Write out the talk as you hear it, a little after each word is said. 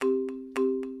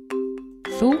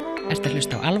Þú ert að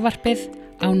hlusta á alvarpið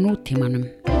á nútímanum.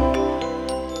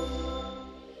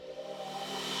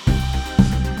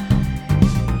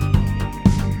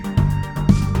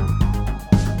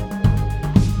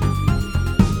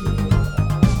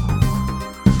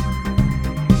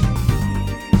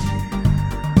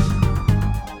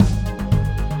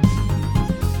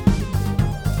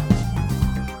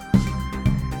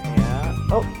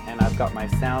 Got my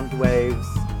sound waves,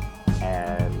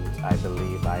 and I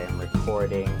believe I am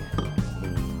recording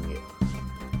the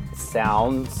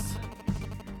sounds.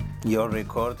 You're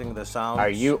recording the sounds?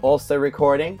 Are you also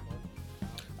recording?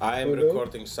 I am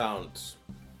recording sounds.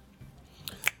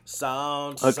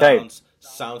 Sounds, okay.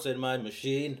 Sounds in my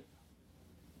machine.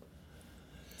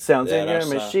 Sounds in your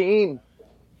machine.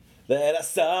 There are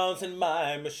sounds in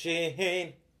my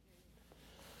machine.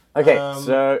 Okay,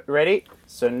 so ready?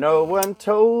 So no one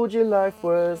told you life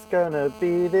was gonna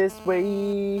be this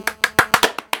way.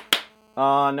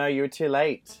 Oh no, you were too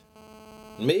late.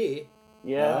 Me?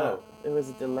 Yeah, Oh. It was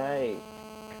a delay.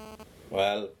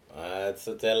 Well, it's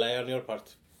a delay on your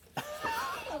part.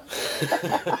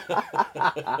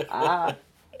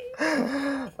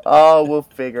 Oh, we'll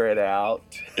figure it out.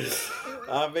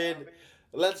 I mean,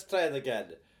 let's try it again.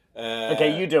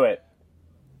 Okay, you do it.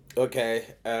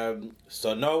 Okay,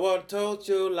 so no one told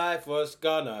you life was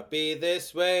gonna be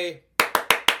this way.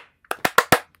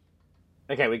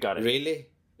 Okay, we got it. Really?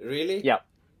 Really? Yep.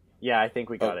 Yeah, I think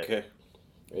we got it. Okay.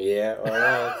 Yeah,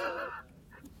 alright.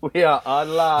 We are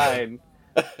online.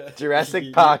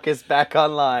 Jurassic Park is back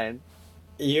online.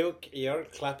 Your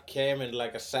clap came in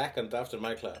like a second after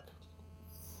my clap.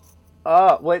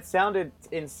 Oh, well, it sounded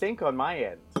in sync on my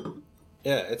end.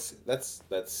 Yeah,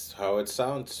 that's how it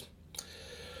sounds.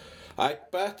 I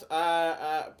bet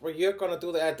you're gonna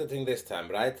do the editing this time,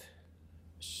 right?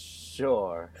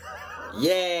 Sure.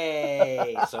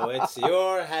 Yay! So it's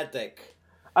your headache.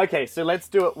 Okay, so let's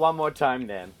do it one more time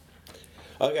then.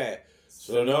 Okay.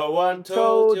 So no one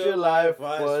told you life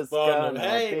was fun.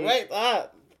 Hey, be... wait!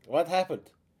 What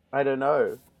happened? I don't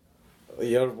know.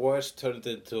 Your voice turned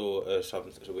into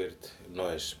some weird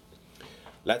noise.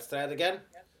 Let's try it again.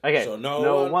 Okay. So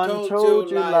no one told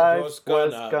you life was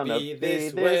gonna be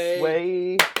this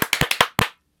way.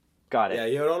 Got it. Yeah,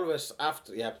 you're always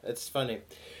after. Yeah, it's funny,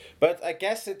 but I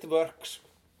guess it works.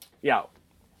 Yeah,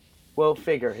 we'll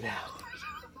figure it out.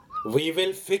 We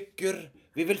will figure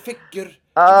it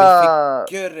out.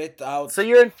 So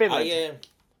you're in Finland.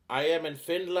 I am in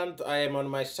Finland. I am on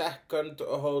my second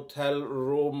hotel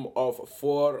room of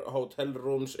 4 hotel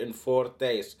rooms in 4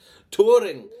 days,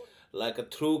 touring like a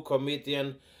true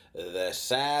comedian. The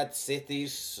sad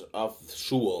cities of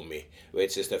Suomi,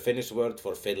 which is the Finnish word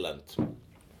for Finland.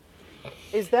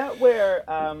 Is that where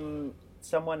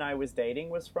someone I was dating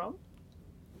was from?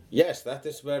 Yes, that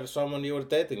is where someone you were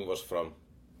dating was from.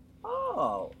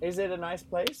 Oh, is it a nice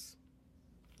place?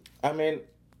 I mean,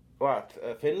 what?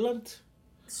 Finland?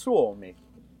 Suomi.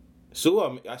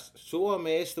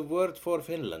 Suomi is the word for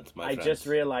Finland, my friend. I just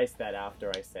realized that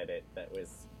after I said it.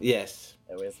 Yes.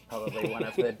 It was probably one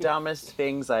of the dumbest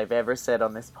things I've ever said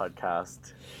on this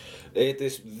podcast. It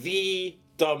is the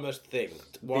dumbest thing.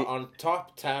 On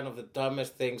top 10 of the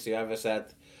dumbest things you ever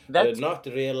said. Not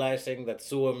realizing that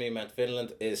Suomi meant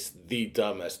Finland is the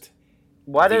dumbest.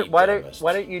 Why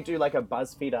don't you do like a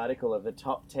BuzzFeed article of the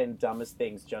top 10 dumbest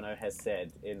things Jono has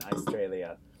said in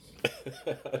Australia?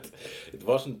 It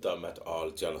wasn't dumb at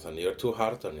all, Jonathan. You're too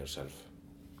hard on yourself.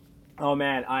 Oh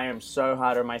man, I am so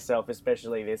hard on myself,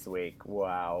 especially this week.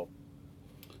 Wow.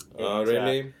 Oh,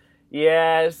 really?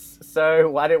 Yes. So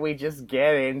why don't we just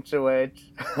get into it?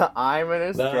 I'm an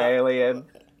Australian.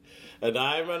 And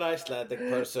I'm an Icelandic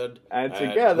person. And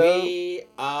together we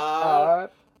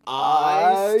are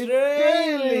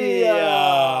Australia.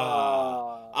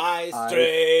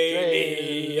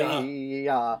 Australia.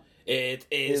 It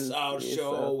is our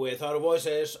show with our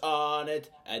voices on it,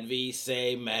 and we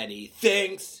say many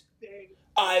things.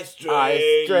 Australia.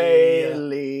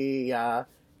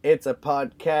 It's a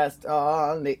podcast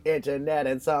on the internet,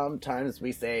 and sometimes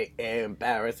we say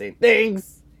embarrassing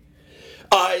things.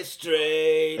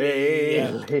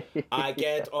 Australia. I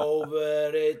get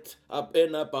over it up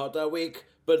in about a week,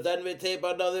 but then we tape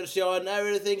another show and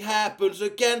everything happens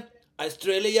again.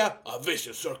 Australia, a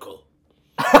vicious circle.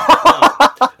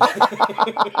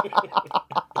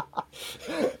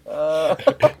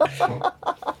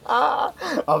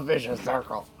 A vicious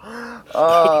circle.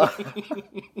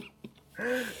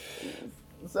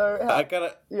 So I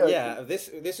gotta. Yeah, this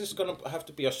is gonna have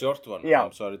to be a short one. Yeah,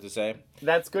 I'm sorry to say.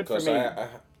 That's good for me.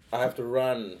 I have to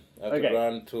run. I have to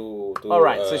run to. All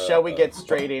right. So shall we get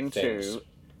straight into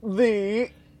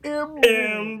the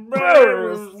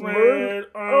embarrassment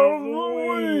of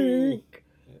the week.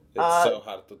 It's so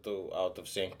hard to do out of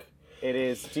sync. It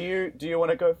is. Do you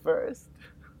want to go first?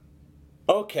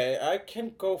 Okay, I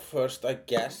can go first, I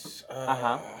guess.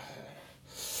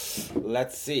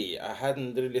 Let's see. I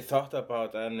hadn't really thought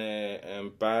about any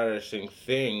embarrassing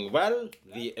thing. Well,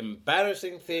 the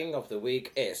embarrassing thing of the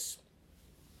week is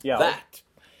that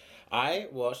I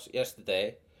was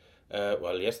yesterday,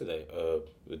 the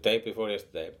day before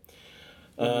yesterday,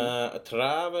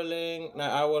 traveling.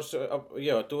 I was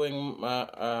doing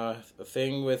a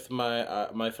thing with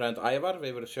my friend Ivar.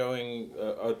 We were showing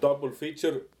a double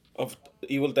feature of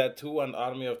Evil Dead 2 and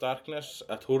Army of Darkness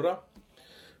at Hurra.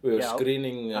 We were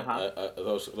screening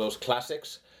those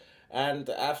classics, and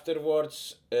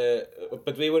afterwards,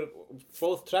 but we were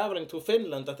both traveling to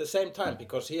Finland at the same time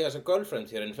because he has a girlfriend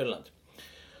here in Finland.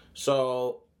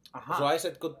 So I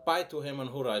said goodbye to him on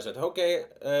Hurra. I said, okay,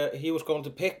 he was going to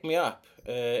pick me up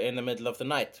in the middle of the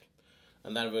night,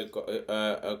 and then we're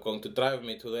going to drive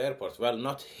me to the airport. Well,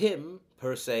 not him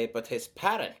per se, but his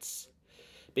parents,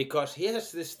 because he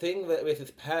has this thing with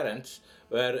his parents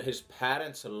where his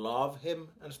parents love him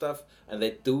and stuff, and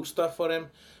they do stuff for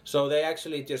him. So they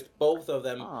actually just, both of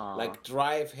them, like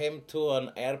drive him to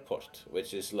an airport,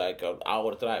 which is like an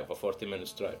hour drive, a 40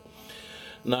 minutes drive.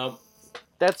 Now,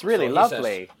 that's really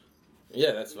lovely.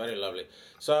 Yeah, that's very lovely.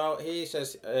 So he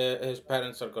says his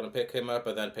parents are going to pick him up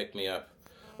and then pick me up.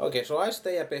 Okay, so I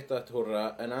stay a bit at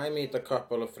Hurra, and I meet a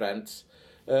couple of friends,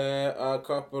 a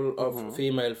couple of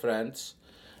female friends,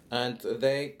 and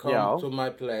they come to my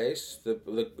place,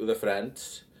 the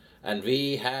friends, and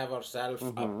we have ourselves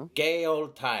a gay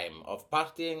old time of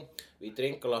partying. We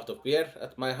drink a lot of beer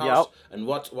at my house and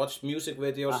watch music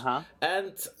videos,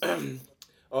 and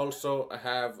also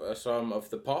have some of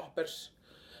the poppers,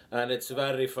 and it's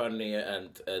very funny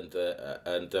and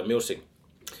amusing.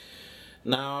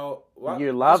 Now,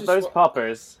 you love those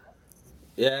poppers.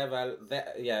 Yeah, well,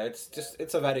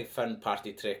 it's a very fun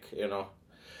party trick, you know.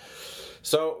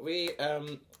 So we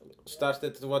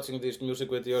started watching these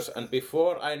music videos, and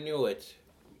before I knew it,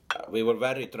 we were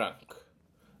very drunk.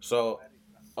 So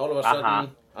all of a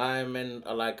sudden, I'm in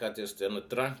just in a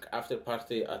drunk after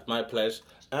party at my place,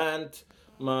 and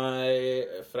my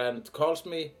friend calls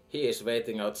me. He is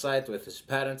waiting outside with his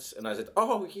parents, and I said,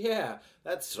 "Oh yeah,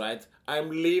 that's right.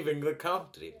 I'm leaving the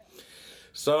country."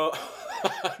 So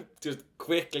I just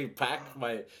quickly pack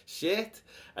my shit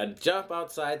and jump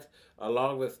outside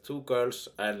along with two girls,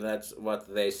 and that's what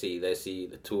they see. They see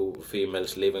the two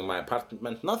females leaving my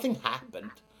apartment. Nothing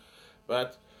happened,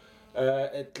 but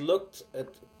it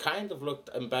kind of looked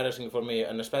embarrassing for me,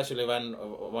 and especially when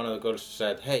one of the girls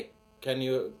said, "Hey, can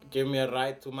you give me a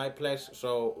ride to my place?"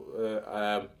 So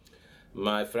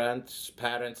my friend's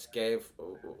parents gave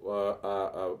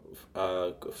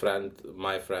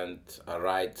my friend a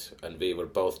ride, and we were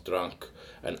both drunk,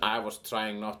 and I was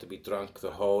trying not to be drunk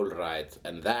the whole ride,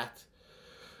 and that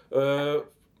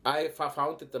I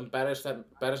found it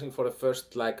embarrassing for the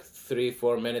first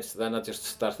 3-4 minutes. Then I just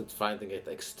started finding it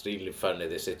extremely funny,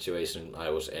 the situation I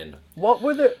was in.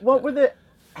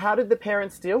 How did the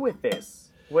parents deal with this?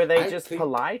 Were they just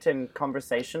polite and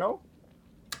conversational?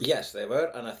 Yes, they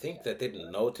were, and I think they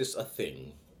didn't notice a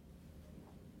thing.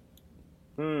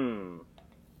 I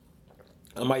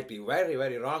might be very,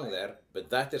 very wrong there, but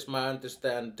that is my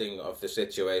understanding of the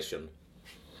situation.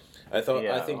 I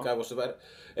think I was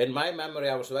in my memory,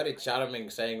 I was very charming,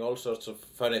 saying all sorts of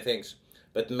funny things,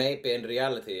 but maybe in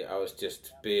reality, I was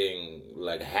just being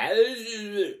like, no,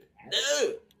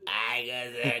 I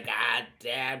got the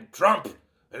goddamn Trump.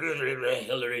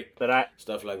 Hillary, but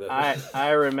stuff like that. I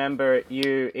remember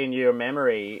you in your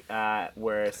memory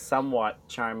were somewhat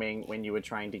charming when you were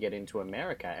trying to get into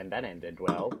America, and that ended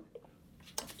well.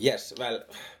 Yes, well,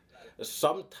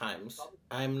 sometimes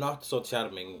I'm not so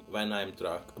charming when I'm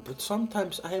drunk, but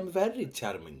sometimes I am very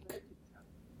charming.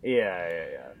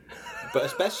 Yeah. But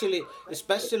especially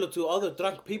to other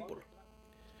drunk people,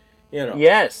 you know.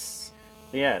 Yes,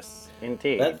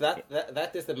 indeed.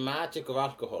 That is the magic of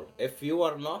alcohol. If you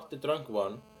are not the drunk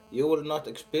one, you will not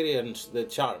experience the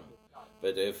charm.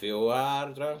 But if you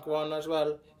are drunk one as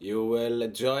well, you will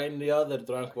join the other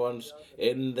drunk ones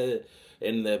in the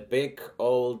big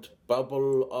old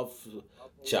bubble of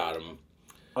charm.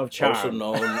 Also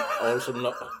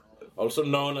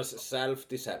known as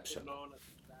self-deception.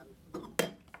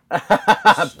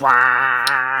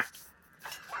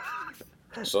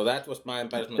 So that was my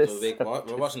embarrassment of the week.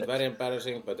 It wasn't very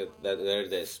embarrassing, but there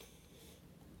it is.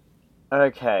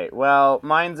 Okay, well,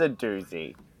 mine's a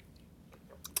doozy.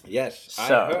 Yes, I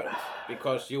heard,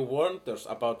 because you warned us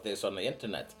about this on the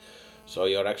internet. So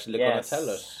you're actually going to tell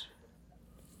us.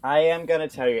 I am going to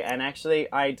tell you. And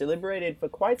actually, I deliberated for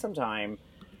quite some time,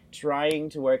 trying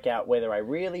to work out whether I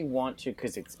really want to,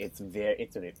 because it's a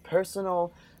bit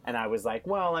personal. And I was like,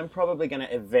 well, I'm probably going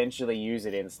to eventually use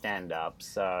it in stand-up,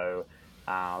 so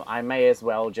I may as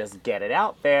well just get it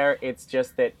out there. It's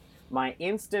just that my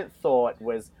instant thought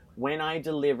was, when I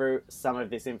deliver some of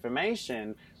this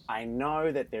information, I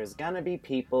know that there's going to be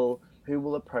people who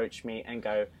will approach me and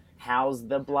go, how's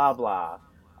the blah blah?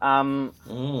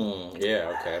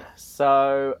 Yeah,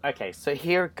 okay. So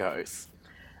here it goes.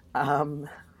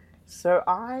 So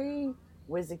I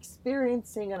was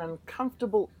experiencing an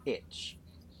uncomfortable itch.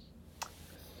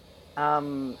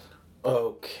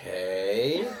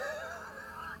 Okay.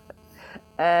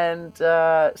 And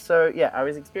so, yeah, I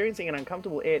was experiencing an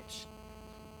uncomfortable itch,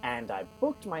 and I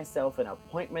booked myself an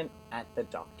appointment at the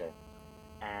doctor.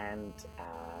 And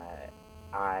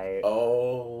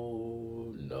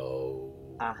Oh, no.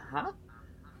 Uh-huh.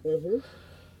 Mm-hmm.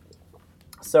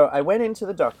 So I went into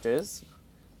the doctor's,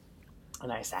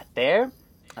 and I sat there,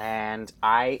 and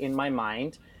I, in my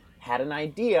mind, had an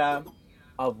idea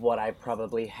of what I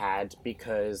probably had,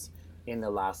 because in the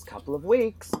last couple of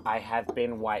weeks, I have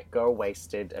been white girl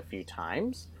wasted a few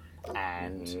times,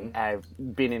 and I've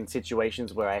been in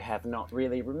situations where I have not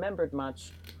really remembered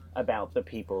much about the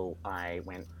people I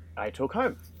took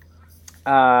home.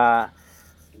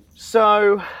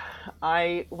 So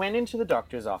I went into the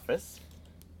doctor's office,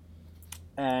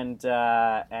 and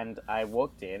I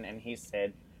walked in, and he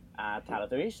said, "Talar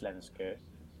du isländska?"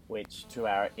 which to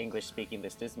our English-speaking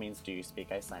listeners means, "Do you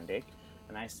speak Icelandic?"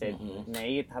 And I said,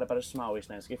 "Nej, jag talar bara små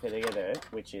isländska för det är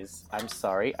det," which is, "I'm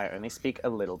sorry, I only speak a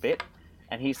little bit."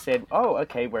 And he said, "Oh,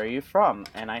 okay, where are you from?"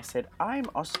 And I said, "I'm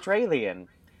Australian."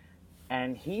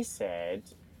 And he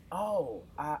said, "Oh,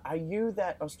 are you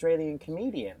that Australian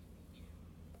comedian?"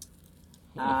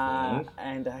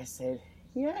 And I said,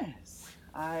 "Yes,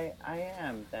 I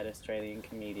am that Australian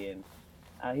comedian."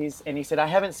 He said, "I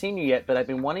haven't seen you yet, but I've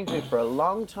been wanting to for a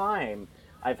long time.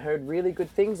 I've heard really good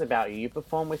things about you. You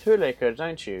perform with Hurleyker,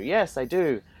 don't you?" "Yes, I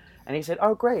do." And he said,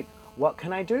 "Oh, great. What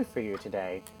can I do for you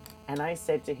today?" And I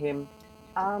said to him,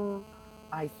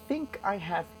 "I think I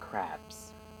have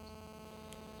crabs."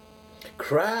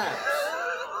 Crabs?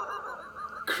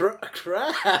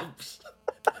 Crabs?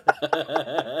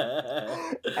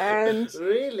 And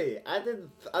really,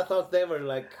 I thought they were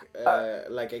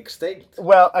like extinct.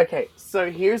 well, okay,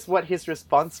 so here's what his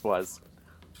response was.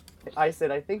 I said,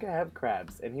 "I think I have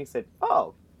crabs." And he said,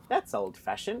 "Oh, that's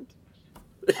old-fashioned."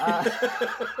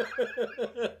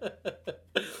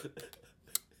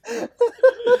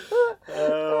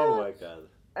 Oh my god.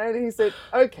 And he said,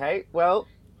 "Okay, well,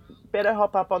 better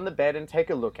hop up on the bed and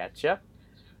take a look at you."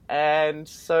 And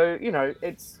so,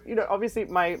 it's, obviously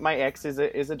my ex is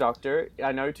a doctor.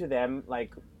 I know, to them,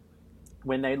 like,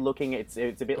 when they're looking, it's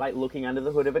a bit like looking under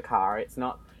the hood of a car. It's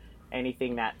not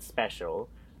anything that special.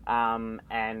 But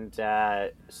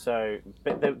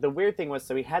the weird thing was,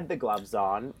 so he had the gloves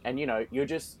on, and you're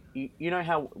just, you know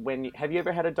how have you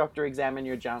ever had a doctor examine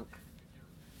your junk?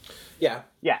 Yeah.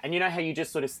 Yeah, and you know how you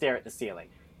just sort of stare at the ceiling?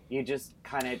 You just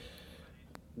kind of,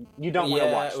 you don't want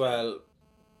to watch them. Well,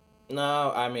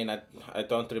 no, I mean, I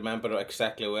don't remember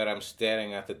exactly where I'm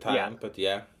staring at the time, but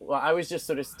yeah. Well, I was just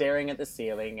sort of staring at the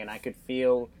ceiling, and I could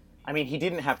feel, I mean, he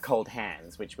didn't have cold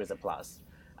hands, which was a plus.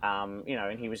 And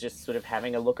he was just sort of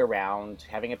having a look around,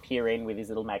 having a peer in with his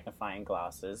little magnifying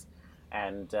glasses.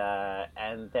 And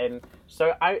then,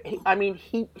 so I mean,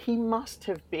 he must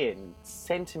have been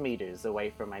centimeters away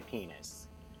from my penis,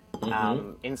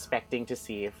 inspecting to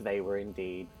see if they were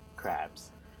indeed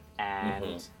crabs.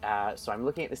 And so I'm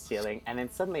looking at the ceiling, and then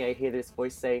suddenly I hear this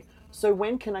voice say, "So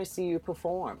when can I see you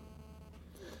perform?"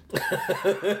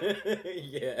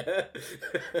 Yeah.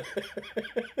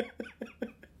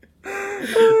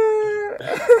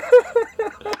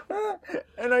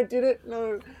 And I didn't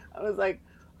know. I was like,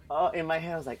 oh, in my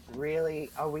head I was like,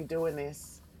 "Really? Are we doing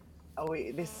this? Oh,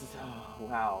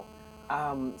 wow."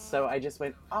 So I just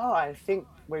went, "Oh, I think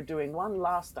we're doing one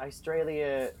last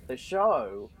Australia, the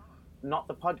show, not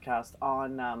the podcast,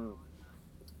 on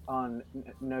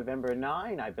November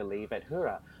 9, I believe, at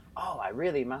Hura. Oh, I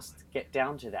really must get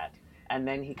down to that." And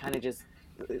then he kind of just,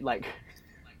 like,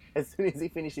 as soon as he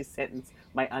finished his sentence,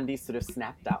 my undies sort of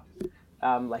snapped up,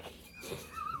 and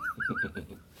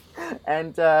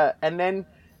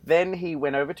then he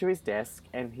went over to his desk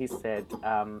and he said,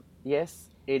 "Yes,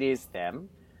 it is them,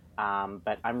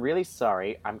 but I'm really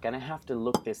sorry. I'm gonna have to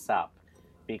look this up,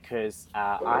 because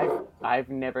I've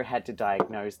never had to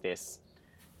diagnose this."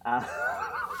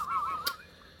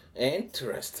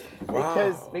 Interesting.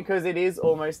 Wow. Because it is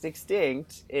almost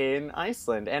extinct in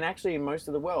Iceland, and actually in most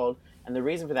of the world. And the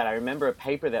reason for that, I remember a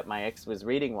paper that my ex was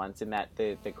reading once, in that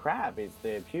the crab is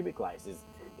the pubic lice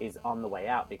is on the way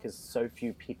out because so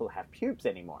few people have pubes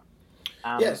anymore.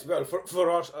 Yes, well,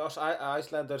 for us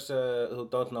Icelanders who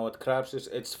don't know what crabs is,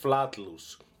 it's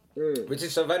flatloose. Which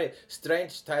is a very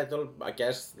strange title. I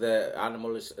guess the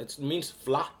animal it means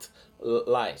flat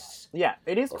lice. Yeah,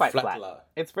 it is Or quite flat flat. li-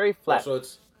 It's very flat. So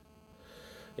it's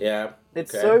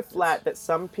It's okay. so flat that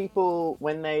some people,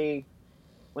 when they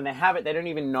have it, they don't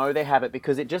even know they have it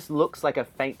because it just looks like a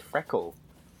faint freckle.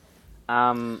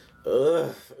 Ugh.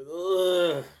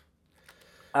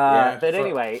 But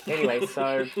anyway,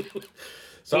 so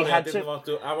Sorry, had I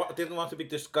didn't want to be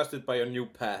disgusted by your new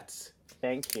pets.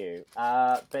 thank you.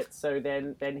 But so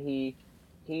then he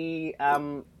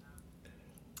had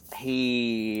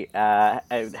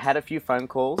a few phone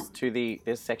calls to the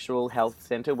sexual health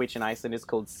center, which in Iceland is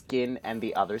called Skin and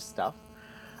the Other Stuff.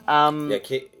 Yeah.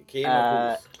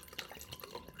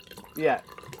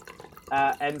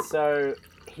 And so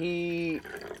he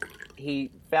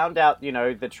found out,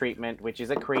 the treatment, which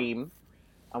is a cream,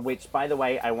 which, by the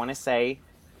way, I want to say,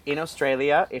 in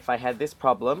Australia, if I had this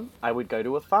problem, I would go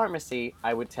to a pharmacy,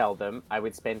 I would tell them, I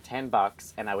would spend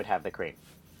 $10, and I would have the cream.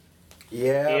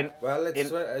 Yeah,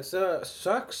 it's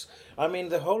sucks. I mean,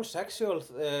 the whole sexual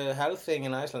health thing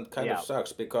in Iceland kind of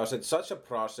sucks because it's such a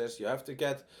process. You have to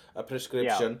get a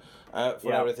prescription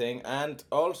for everything, and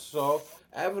also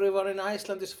everyone in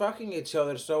Iceland is fucking each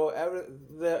other. So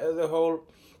the whole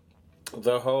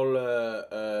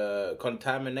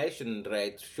contamination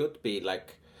rate should be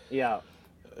like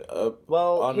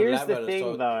well, on here's a level, the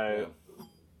thing, though.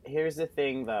 Here's the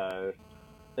thing, though.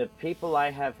 The people I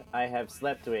have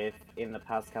slept with in the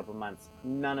past couple months,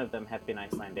 none of them have been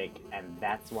Icelandic, and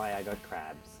that's why I got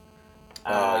crabs.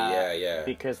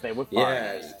 Because they were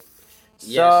foreigners.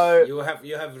 So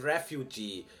you have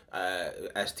refugee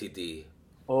STD.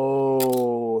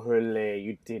 Oh, Hule,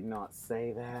 you did not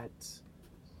say that.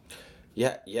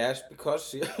 Yes,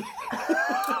 because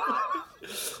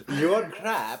your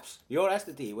crabs, your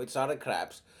STD, which are the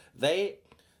crabs, they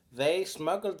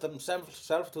smuggled themselves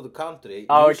to the country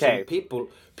using people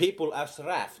as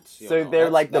rafts. So they're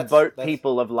like the boat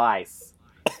people of lice.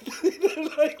 They're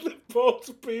like the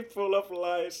boat people of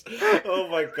lice. Oh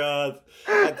my god.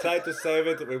 I tried to save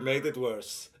it, we made it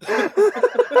worse.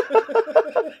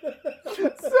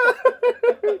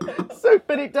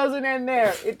 But it doesn't end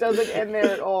there. It doesn't end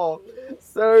there at all.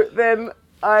 So then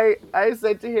I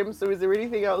said to him, so is there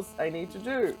anything else I need to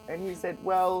do? And he said,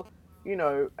 well,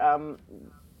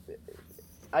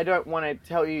 I don't want to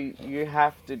tell you you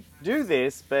have to do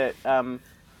this, but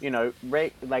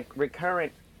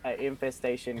recurrent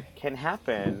infestation can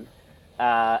happen.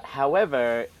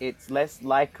 However, it's less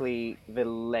likely the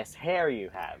less hair you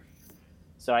have.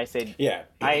 So I said,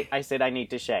 I said I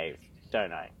need to shave,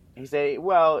 don't I? He said,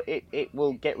 well, it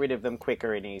will get rid of them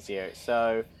quicker and easier.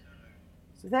 So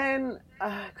then,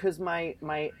 because my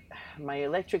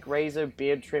electric razor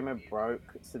beard trimmer broke,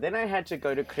 so then I had to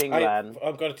go to Kringlan.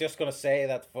 I'm just gonna say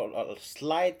that for a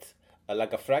slight,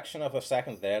 like a fraction of a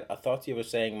second there, I thought you were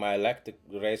saying my electric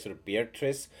razor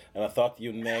Beatrice, and I thought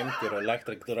you named your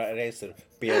electric razor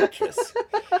Beatrice,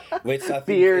 which I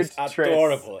think is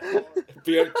adorable.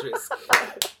 Beatrice.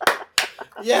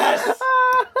 Yes.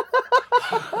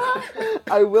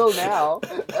 I will now.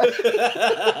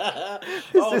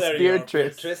 There you are,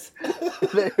 Beatrice.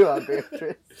 There you are,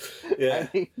 Beatrice. Yeah.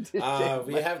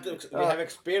 We have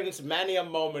experienced many a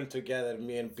moment together,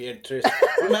 me and Beatrice.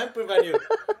 Remember when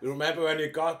you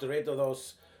got rid of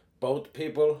those boat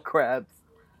people? Crabs.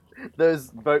 Those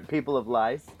boat people of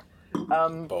lice.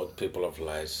 Boat people of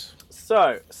lice.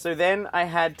 So then I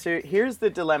had to. Here's the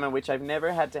dilemma, which I've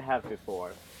never had to have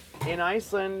before. In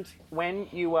Iceland, when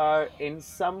you are in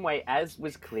some way, as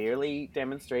was clearly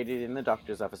demonstrated in the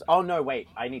doctor's office... Oh, no, wait,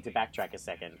 I need to backtrack a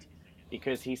second.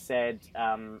 Because he said,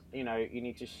 you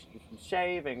need to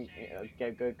shave and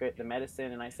go get the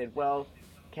medicine. And I said, well,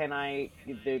 can I...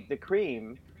 The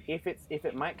cream, if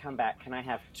it might come back, can I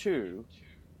have 2?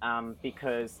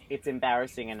 Because it's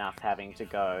embarrassing enough having to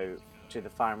go to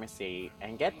the pharmacy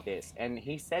and get this. And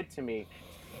he said to me,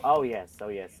 oh, yes.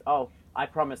 Oh, I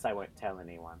promise I won't tell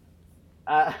anyone.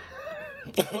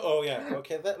 Oh yeah,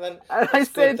 okay. Then I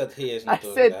said that he isn't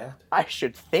doing that. I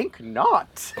should think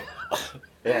not.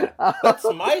 Yeah, that's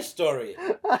my story.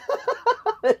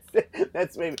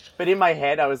 That's me. But in my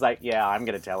head, I was like, yeah, I'm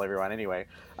gonna tell everyone anyway.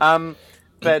 So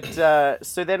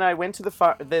then I went to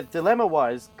the dilemma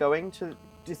was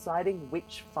deciding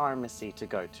which pharmacy to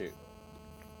go to.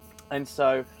 And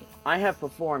so I have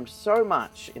performed so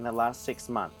much in the last 6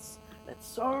 months that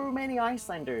so many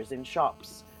Icelanders in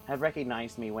shops have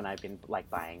recognized me when I've been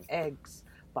buying eggs,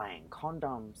 buying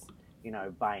condoms,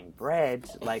 buying bread,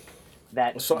 like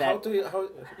that. So that how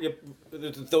you,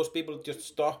 those people just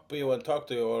stop you and talk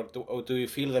to you, or do you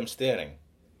feel them staring?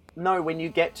 No, when you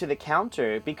get to the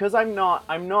counter, because I'm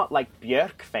not like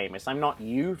Björk famous. I'm not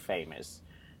you famous.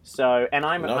 So, and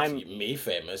Not I'm me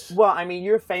famous. well. I mean,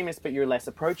 you're famous, but you're less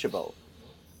approachable.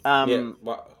 Yeah.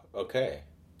 Well, okay.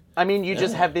 I mean, you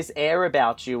just Yeah. have this air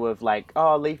about you of like,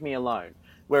 oh, leave me alone.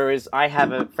 Whereas I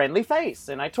have a friendly face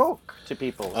and I talk to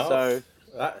people. Oh, So,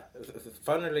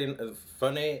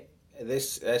 funny.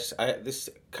 This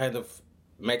kind of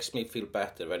makes me feel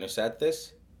better when you said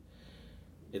this.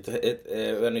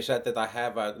 When you said that I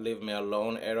have a leave me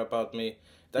alone air about me,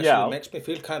 it actually yeah. makes me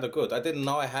feel kind of good. I didn't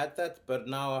know I had that, but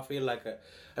now I feel like I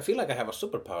have a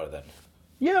superpower then.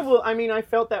 Yeah, well, I mean, I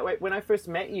felt that way. When I first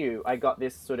met you, I got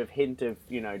this sort of hint of,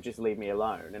 just leave me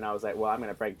alone. And I was like, well, I'm going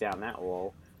to break down that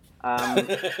wall.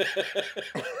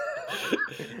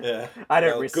 Yeah. I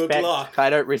don't Well, good luck. I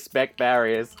don't respect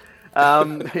barriers.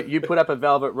 You put up a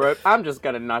velvet rope, I'm just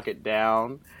going to knock it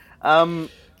down. Okay.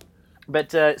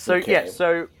 That's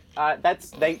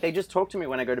they just talk to me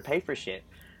when I go to pay for shit.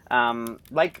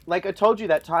 Like I told you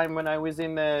that time when I was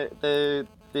in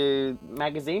the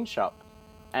magazine shop,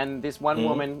 and this one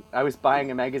woman, I was buying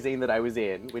a magazine that I was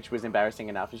in, which was embarrassing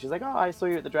enough, and she's like, "Oh, I saw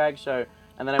you at the drag show,"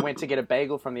 and then I went to get a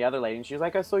bagel from the other lady, and she was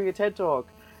like, "I saw your TED talk.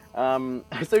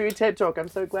 I saw your TED talk. I'm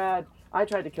so glad. I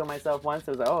tried to kill myself once."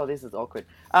 I was like, "Oh, this is awkward."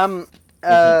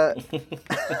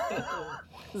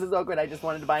 This is awkward. I just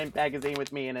wanted to buy a magazine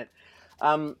with me in it.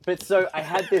 But so I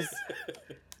had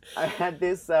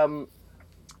this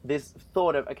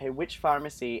thought of, okay, which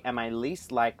pharmacy am I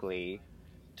least likely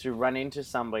to run into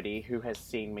somebody who has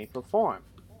seen me perform?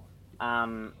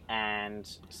 And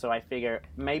so I figure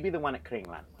maybe the one at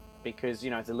Kringland, because,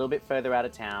 it's a little bit further out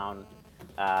of town.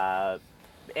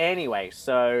 Anyway,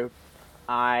 so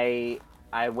I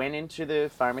went into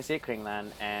the pharmacy at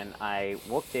Kringland, and I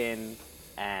walked in,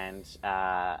 and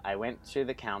I went to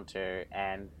the counter,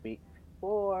 and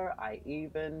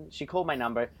she called my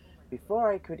number.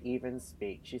 Before I could even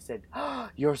speak, she said, "Oh,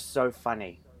 you're so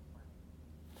funny."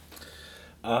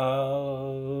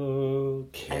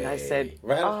 Okay. And I said,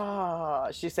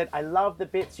 she said, "I love the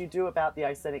bits you do about the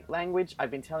Icelandic language.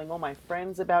 I've been telling all my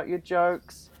friends about your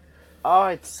jokes. Oh,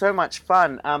 it's so much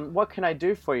fun. What can I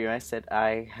do for you?" I said,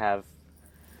 "I have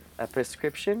a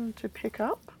prescription to pick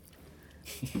up."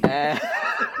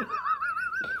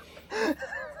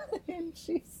 And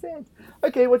she said,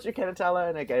 "Okay, what's your Canatella?"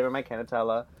 And I gave her my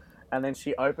Canatella. And then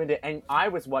she opened it, and I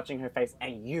was watching her face,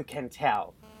 and you can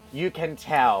tell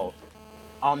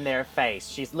on their face.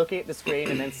 She's looking at the screen,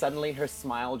 and then suddenly her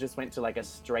smile just went to like a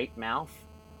straight mouth.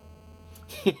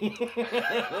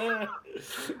 It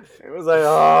was like,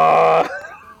 oh.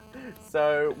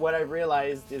 So what I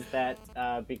realized is that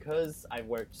because I've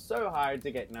worked so hard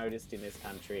to get noticed in this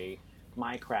country,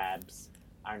 my crabs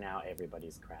are now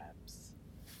everybody's crabs.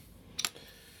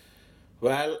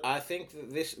 Well, I think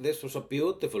this was a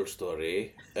beautiful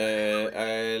story.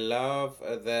 I love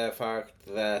the fact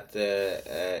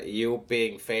that you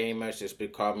being famous is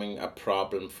becoming a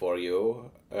problem for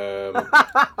you.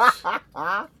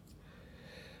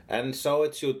 And so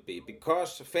it should be,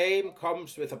 because fame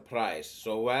comes with a price.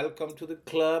 So welcome to the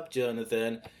club,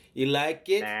 Jonathan. You like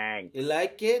it? Thanks. You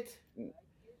like it?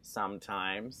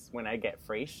 Sometimes when I get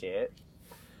free shit.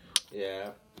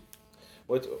 Yeah.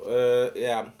 What?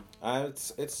 Yeah.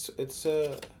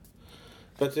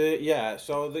 But yeah.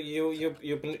 So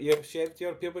you've shaved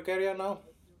your pubic area now?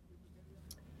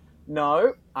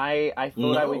 No, I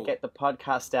thought I No. would get the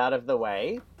podcast out of the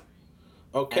way.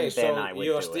 Okay, And then so I would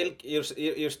you're do still it.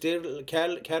 you're still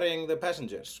carrying the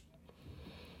passengers.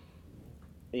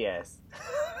 Yes.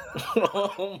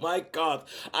 Oh my God!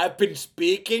 I've been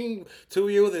speaking to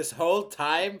you this whole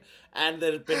time, and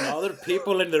there's been other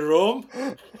people in the room.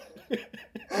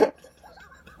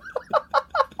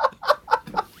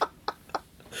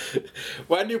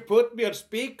 When you put me on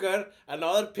speaker and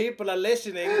other people are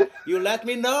listening, you let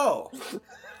me know.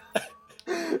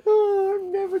 Oh,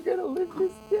 I'm never gonna live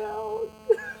this down.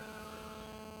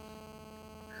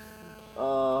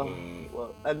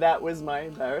 Well, and that was my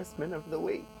embarrassment of the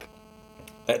week.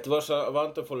 It was a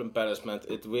wonderful embarrassment.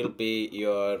 It will be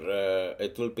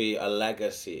it will be a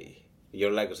legacy.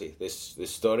 Your legacy. This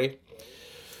story.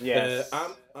 Yes.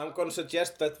 I'm gonna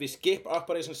suggest that we skip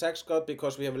Operation Sex God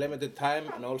because we have limited time,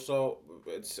 and also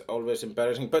it's always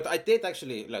embarrassing. But I did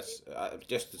actually.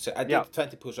 Just to say, I did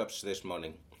 20 push-ups this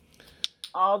morning.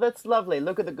 Oh, that's lovely.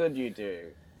 Look at the good you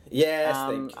do. Yes,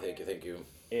 thank you.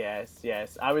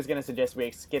 Yes. I was going to suggest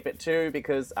we skip it too,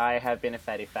 because I have been a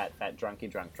fatty, fat, drunky,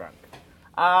 drunk.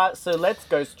 So let's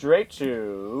go straight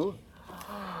to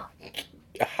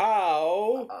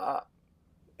How?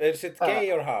 Is it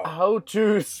gay or how? How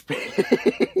to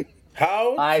speak?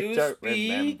 How I to don't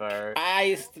speak remember.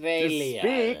 Australian?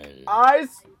 To speak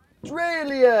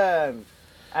Australian.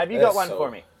 Have you got one So-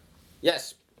 for me?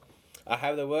 Yes. I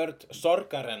have the word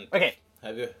sorgarendur. Okay.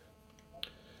 Have you?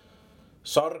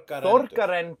 Sorgarendur.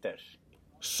 Sorgarenter.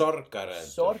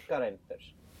 Sorgarendur. Sorgarenter.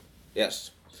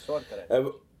 Yes.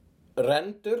 Sorgarenter.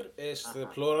 Rendur is the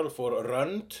plural for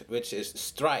rund, which is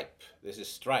stripe. This is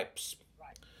stripes.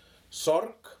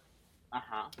 Sorg,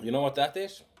 you know what that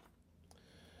is?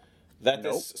 That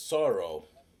Nope. is sorrow.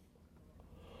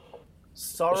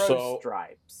 Sorrow So-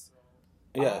 stripes.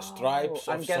 Yeah, stripes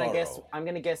I'm of gonna sorrow. guess. I'm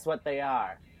gonna guess what they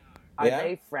are. Are Yeah?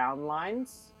 they frown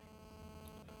lines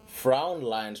Frown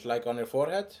lines like on your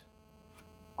forehead?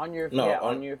 on your? No, yeah,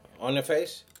 on your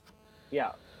face?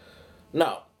 Yeah.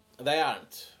 No, they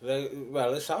aren't.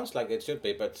 Well, it sounds like it should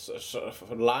be, but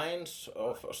lines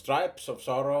of stripes of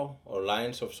sorrow or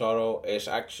lines of sorrow is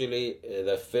actually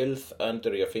the filth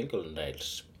under your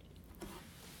fingernails.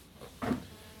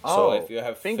 So if you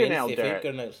have fingernail filthy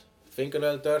dirt.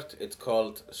 fingernail dirt, it's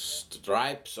called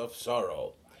stripes of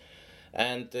sorrow.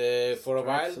 And for a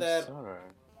while Stripes of there, sorrow.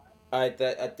 I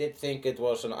did think it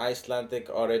was an Icelandic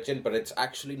origin, but it's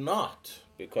actually not.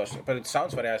 But it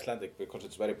sounds very Icelandic because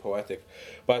it's very poetic.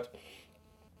 But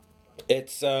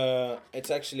it's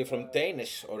actually from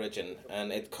Danish origin,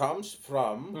 and it comes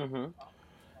from.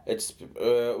 It's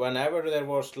whenever there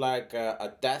was like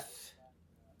a death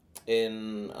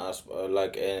in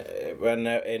when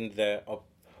in the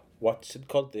what's it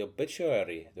called, the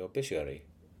obituary,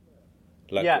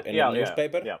 like in a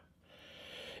newspaper. Yeah.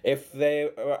 If they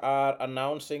are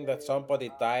announcing that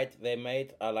somebody died, they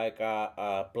made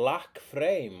a black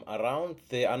frame around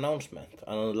the announcement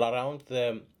and around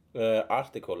the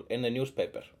article in the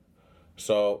newspaper,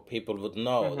 so people would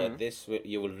know that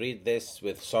you will read this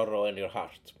with sorrow in your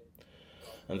heart,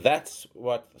 and that's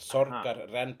what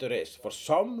sorgarrendur is. For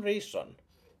some reason,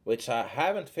 which I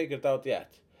haven't figured out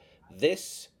yet,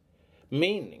 this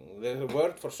meaning, the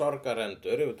word for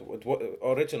sorgarrendur,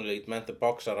 originally it meant the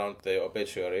box around the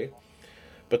obituary,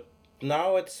 but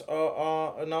now it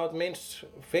means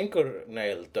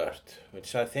fingernail dirt,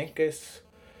 which I think is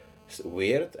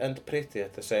weird and pretty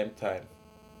at the same time.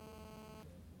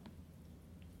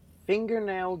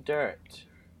 Fingernail dirt.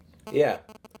 Yeah.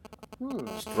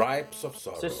 Stripes of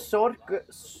sorrow. So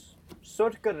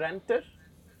sorgarenter.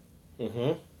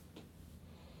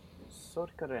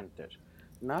 Sorgarenter.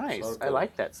 Nice. I Sorgar.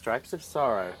 like that. Stripes of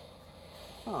sorrow.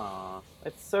 Aw,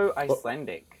 it's so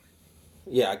Icelandic.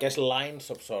 Yeah, I guess lines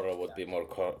of sorrow would be more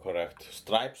correct.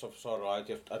 Stripes of sorrow, I'm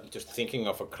just thinking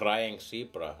of a crying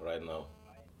zebra right now.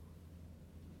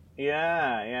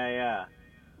 Yeah.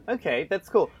 Okay, that's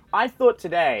cool. I thought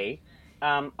today,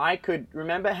 I could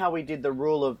remember how we did the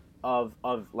rule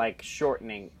of like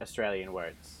shortening Australian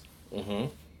words.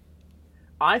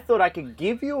 I thought I could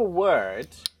give you a word,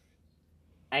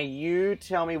 and you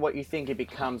tell me what you think it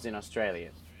becomes in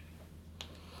Australian.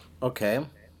 Okay.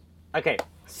 Okay,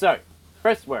 so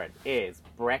first word is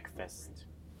breakfast.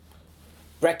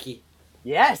 Brekkie.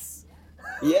 Yes.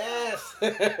 Yes!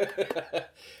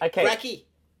 Okay. Brekkie!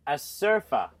 A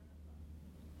surfer.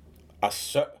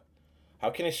 How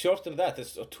can you shorten that?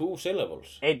 It's 2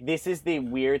 syllables. This is the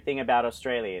weird thing about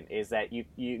Australian, is that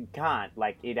you can't,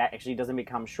 like, it actually doesn't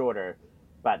become shorter,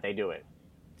 but they do it.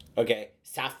 Okay.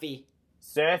 Safi.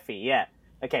 Surfy, yeah.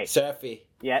 Okay, Surfy.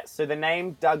 yeah, so the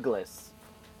name Douglas.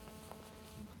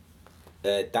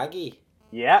 Daggy.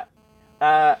 Yeah.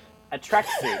 A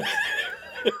tracksuit.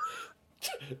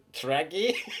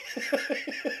 Traggy.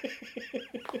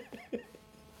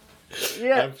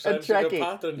 Yeah, I'm a sensing a trackie.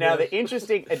 pattern Now, here. the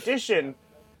interesting addition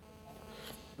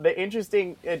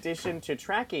to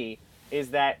trackie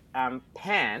is that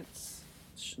pants,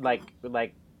 like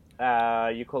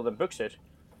you call them buksut,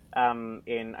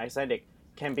 in Icelandic,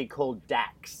 can be called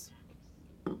dacks.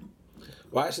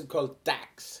 Why is it called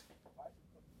Dax?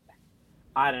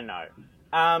 I don't know.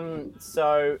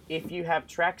 So if you have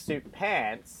tracksuit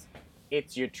pants,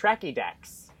 it's your tracky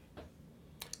dacks.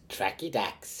 Tracky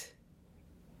Dax.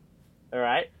 All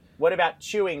right. What about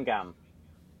chewing gum?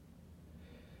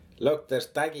 Look, there's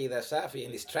Daggy, there's Safi,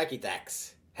 and his Tracky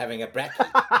Dax having a brekkie.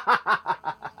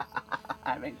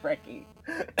 Having brekkie.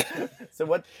 So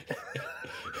what?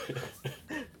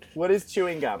 What is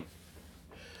chewing gum?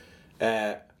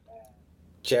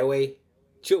 Chewy.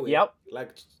 Yep. Like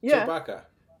Yeah. Chewbacca.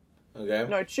 Okay.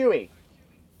 No, chewy.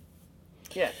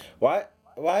 Yeah. Why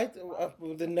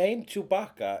the name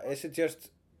Chewbacca? Is it just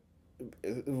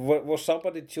was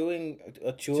somebody chewing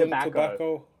Tobacco.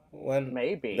 tobacco when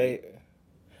Maybe. they?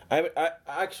 I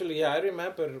actually, yeah, I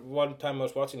remember one time I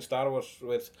was watching Star Wars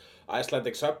with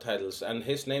Icelandic subtitles, and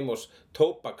hhis name was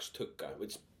Tóbakstugga,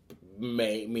 which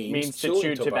means Means to chewing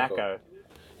chew tobacco. tobacco.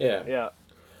 Yeah. Yeah.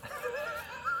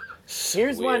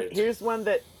 Weird. Here's one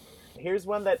that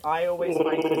I always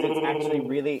find because it's actually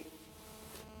really.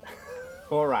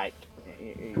 All right.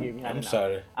 You had I'm enough.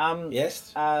 sorry.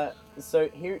 Yes? So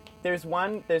there's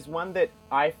one that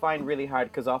I find really hard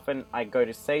because often I go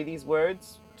to say these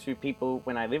words to people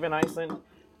when I live in Iceland,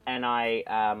 and I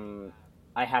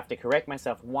have to correct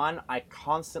myself. One, I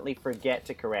constantly forget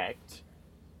to correct.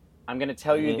 I'm going to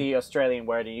tell you the Australian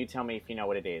word, and you tell me if you know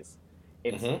what it is.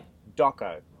 It's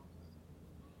doco.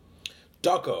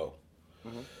 Doco.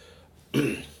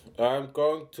 I'm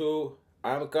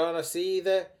gonna see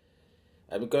the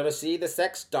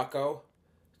sex doco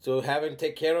to having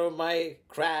take care of my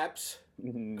crabs.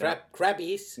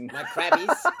 Crabbies. My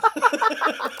crabbies.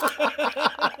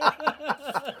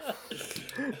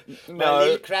 My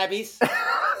little crabbies.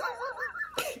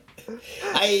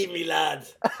 Hey, me lad.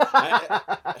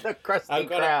 The crusty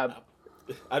crab.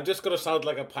 I'm just gonna sound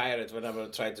like a pirate when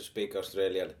I'm trying to speak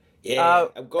Australian. Yeah,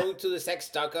 I'm going to the sex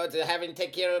doco to having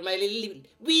take care of my wee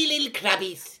little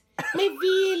crabbies. My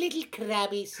wee little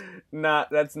crabbies. Nah,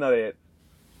 that's not it.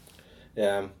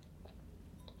 Yeah.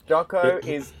 Doco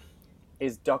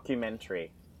is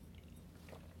documentary.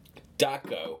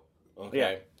 Doco. Okay.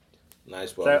 Yeah.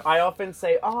 Nice one. So I often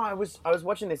say, "Oh, I was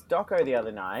watching this doco the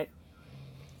other night,"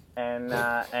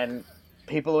 and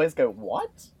people always go, "What?"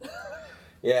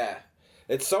 Yeah.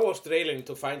 It's so Australian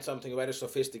to find something very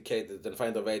sophisticated and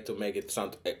find a way to make it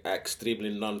sound extremely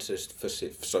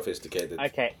non-sophisticated.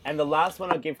 Okay, and the last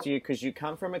one I'll give to you because you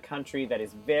come from a country that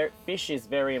is fish is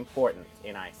very important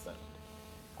in Iceland.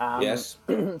 Yes.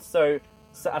 So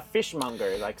a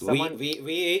fishmonger, like someone. We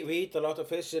eat a lot of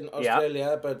fish in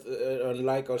Australia, but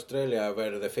unlike Australia,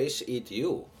 where the fish eat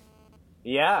you.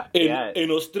 Yeah.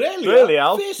 In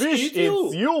Australia, fish eats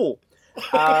eats you.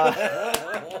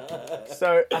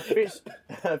 So a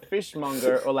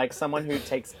fishmonger, or like someone who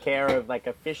takes care of like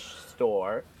a fish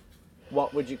store,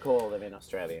 what would you call them in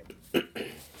Australia?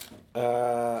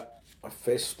 A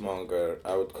fishmonger,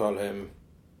 I would call him.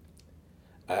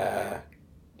 I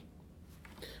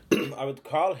would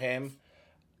call him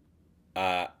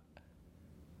a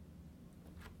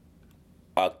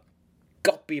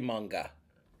guppymonger.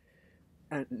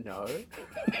 No.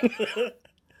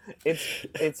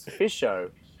 It's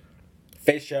fisho.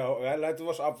 Fisho. Well, that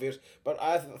was obvious, but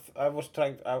I was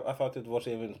trying. I thought it was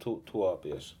even too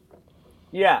obvious.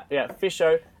 Yeah,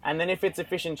 fisho. And then if it's a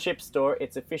fish and chip store,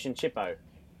 it's a fish and chippo.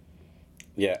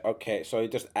 Yeah. Okay. So you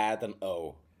just add an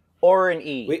O. Or an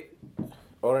E.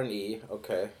 Or an E.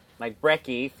 Okay. Like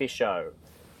brekkie, fisho.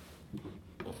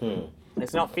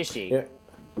 It's not fishy. Yeah.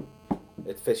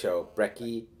 It's fisho,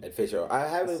 brekkie, and fisho. I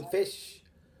have a fish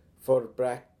for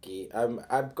brekkie.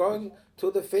 I'm going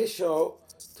to the fish show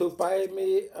to buy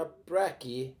me a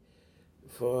brekkie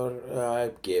for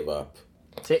I give up.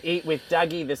 To eat with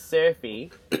Dougie the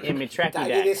Surfy in my tracky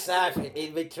Dougie the dax. Surfy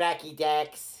in my tracky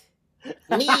dax.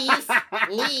 Knees,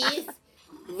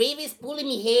 Raven's pulling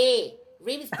me hair.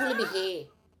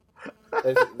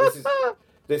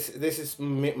 This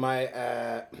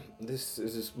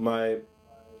is my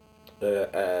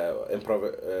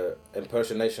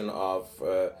impersonation of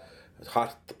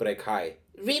Heartbreak High.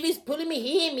 Raven's pulling me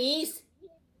hair, miss.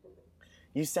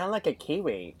 You sound like a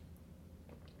Kiwi.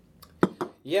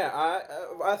 Yeah,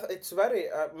 it's very.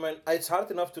 It's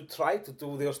hard enough to try to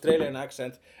do the Australian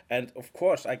accent, and of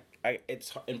course,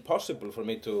 it's impossible for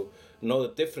me to know the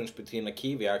difference between a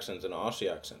Kiwi accent and an Aussie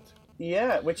accent.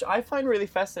 Yeah, which I find really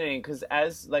fascinating because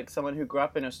as like someone who grew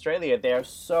up in Australia, they are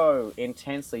so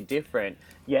intensely different.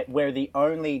 Yet we're the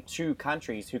only two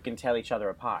countries who can tell each other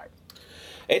apart.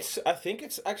 I think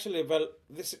it's actually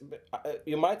this.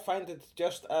 You might find it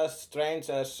just as strange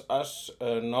as us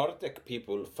Nordic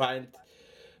people find.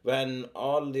 When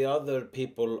all the other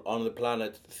people on the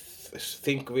planet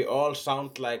think we all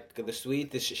sound like the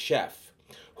Swedish chef,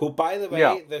 who, by the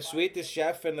way, the Swedish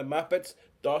chef in the Muppets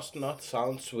does not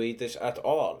sound Swedish at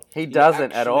all. He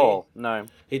doesn't at all. No.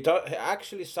 He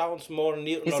actually sounds more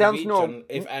Norwegian. Sounds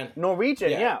Norwegian,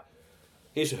 yeah.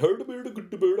 He's heard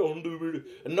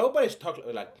and nobody's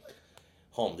talking like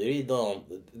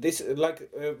this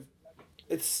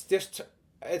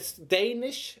it's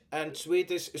Danish and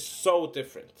Swedish is so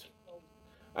different.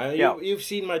 And you've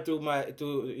seen me do my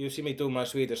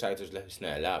Swedish accent.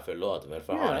 Snälla, förlåt,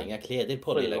 varför har jag inga kläder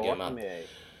på dig, lilla gumman?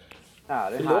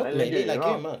 Förlåt mig, lilla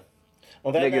gumman.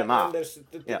 And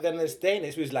then there's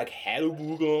Danish, which is like,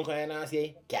 hello, can I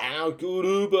say,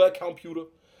 computer.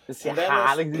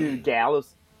 Herregud,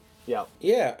 gals. Yeah.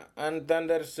 Yeah, and then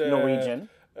there's Norwegian.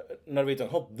 Norwegian.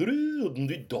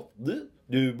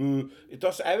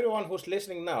 Does everyone who's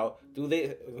listening now,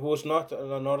 who's not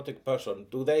a Nordic person,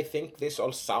 do they think this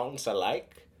all sounds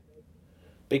alike?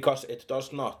 Because it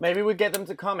does not. Maybe we get them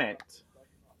to comment.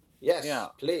 Yes, Yeah.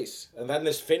 please. And then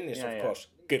there's Finnish, Yeah, of yeah. course.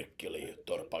 Kirkkeli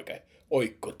torpake,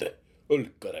 oikote,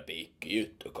 ulkkarapiikki,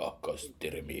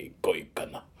 juttukakastirmi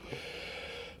koikana.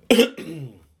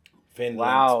 Finland.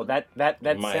 Wow, that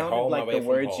My sounded home like away the from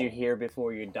words home. you hear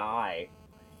before you die.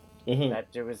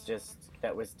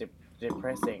 That was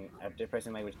depressing, a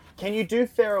depressing language. Can you do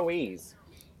Faroese?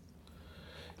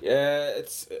 Yeah,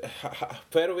 it's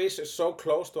Faroese is so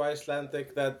close to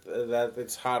Icelandic that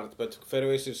it's hard, but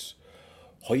Faroese is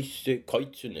hoiste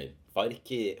kaitsune,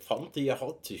 varki fanti ja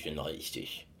hattishin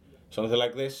aistis. Something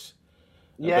like this.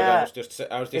 Yeah, I was just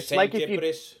it's saying like if you-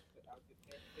 gibberish.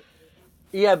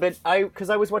 Yeah, but because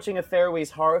I was watching a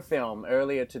Faroese horror film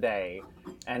earlier today,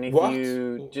 and if What?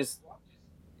 you just,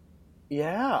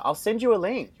 yeah, I'll send you a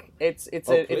link. It's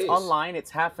please. online.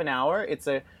 It's half an hour. It's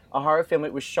a horror film.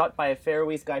 It was shot by a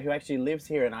Faroese guy who actually lives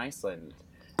here in Iceland,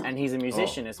 and he's a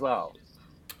musician as well.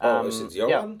 Is it yeah.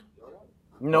 Johan?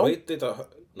 No,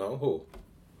 No, who?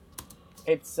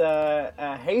 it's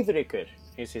Heiðrikur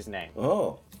is his name.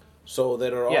 Oh, so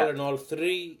there are all Yeah. in all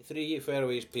three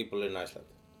Faroese people in Iceland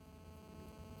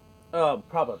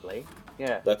Probably.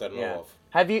 Yeah. that I know yeah. of.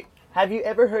 Have you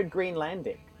ever heard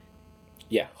Greenlandic?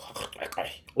 Yeah.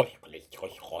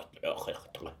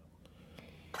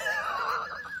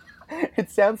 It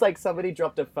sounds like somebody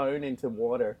dropped a phone into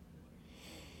water.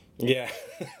 Yeah.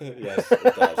 Yes,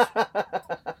 it does.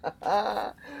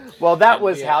 Well, that And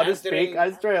was we are how to entering- speak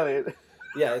Australian.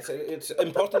 Yeah, it's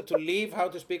important to leave how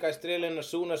to speak Australian as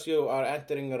soon as you are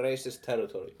entering a racist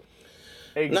territory.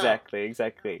 Exactly.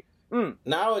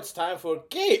 Now it's time for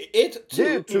Get It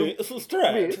To Me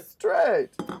Straight. Straight.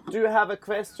 Do you have a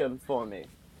question for me?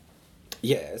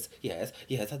 Yes,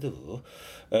 I do.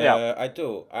 Yeah. I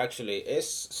do actually. Is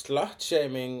slut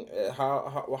shaming?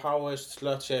 How is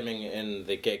slut shaming in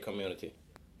the gay community?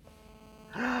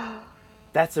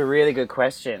 That's a really good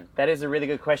question. That is a really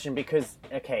good question because,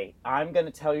 okay, I'm going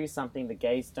to tell you something the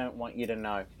gays don't want you to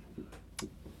know.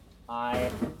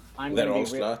 I'm They're gonna all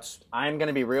be real- sluts. I'm going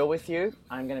to be real with you.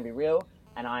 I'm going to be real,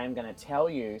 and I am going to tell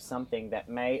you something that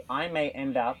I may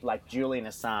end up like Julian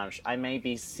Assange. I may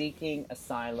be seeking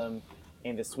asylum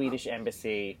in the Swedish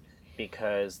embassy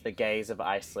because the gays of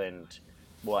Iceland,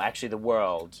 well, actually the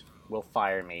world, will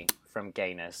fire me from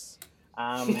gayness.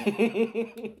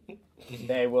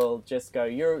 They will just go,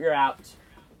 you're out.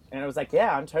 And I was like,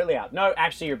 yeah, I'm totally out. No,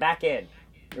 actually, you're back in.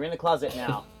 You're in the closet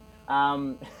now.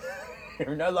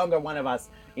 You're no longer one of us.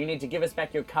 You need to give us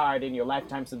back your card and your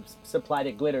lifetime supply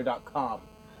to glitter.com.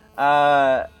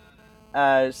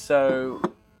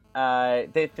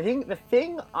 The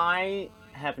thing I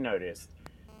have noticed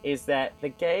is that the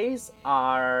gays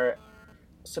are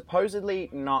supposedly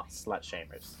not slut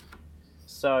shamers.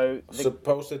 So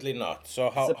Supposedly not. So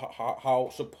how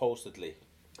supposedly?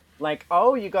 like,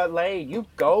 oh, you got laid, you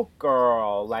go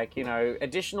girl, like, you know,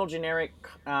 additional generic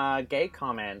gay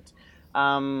comment.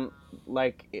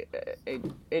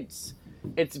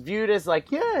 It's viewed as like,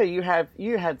 yeah, you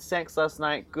had sex last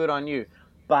night, good on you.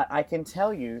 But I can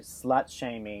tell you, slut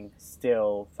shaming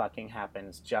still fucking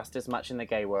happens just as much in the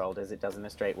gay world as it does in the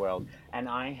straight world, and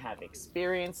I have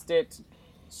experienced it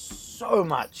so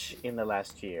much in the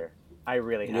last year. I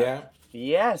really have. Yeah.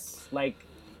 Yes, the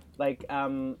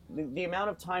amount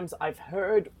of times I've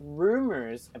heard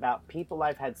rumors about people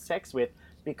I've had sex with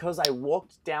because I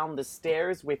walked down the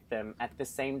stairs with them at the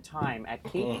same time at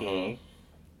Kiki,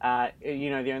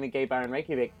 the only gay bar in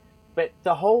Reykjavik. But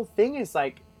the whole thing is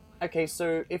like, okay,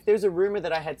 so if there's a rumor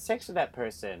that I had sex with that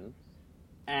person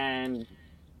and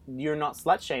you're not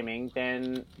slut shaming,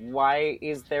 then why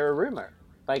is there a rumor?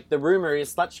 Like, the rumor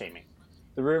is slut shaming.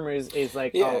 The rumor is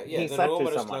like, Yeah, oh, yeah. he The slept rumor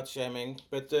with is someone. slut shaming,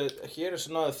 but here's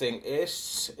another thing: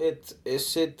 is it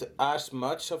as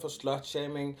much of a slut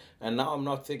shaming? And now I'm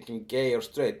not thinking gay or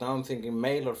straight. Now I'm thinking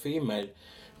male or female,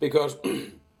 because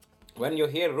when you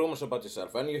hear rumors about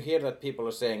yourself, when you hear that people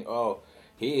are saying, "Oh,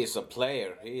 he is a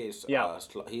player. He is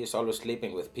he is always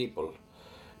sleeping with people.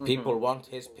 People want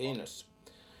his penis."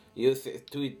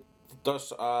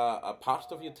 Does a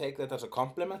part of you take that as a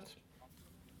compliment?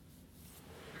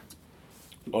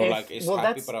 Or is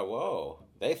happy, but whoa,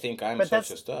 they think I'm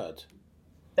such a stud.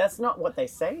 That's not what they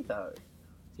say, though.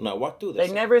 No, what do they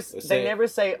say? They never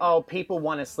say, oh, people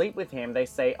want to sleep with him. They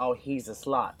say, oh, he's a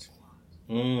slut.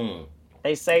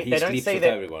 They say, He they don't sleeps say with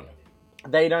that. everyone.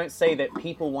 They don't say that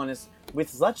people want to.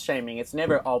 With slut shaming, it's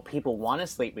never, oh, people want to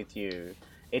sleep with you.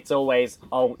 it's always,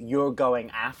 oh, you're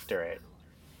going after it.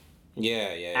 And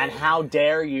Yeah. how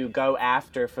dare you go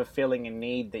after fulfilling a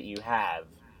need that you have?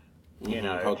 You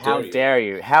know, How dare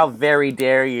you? How very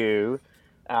dare you?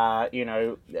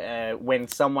 When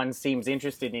someone seems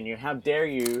interested in you, how dare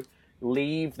you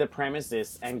leave the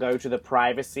premises and go to the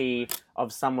privacy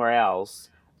of somewhere else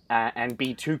and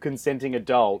be two consenting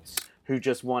adults who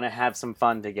just want to have some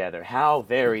fun together? How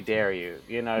very dare you?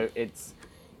 You know, it's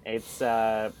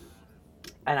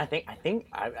and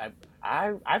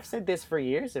I've said this for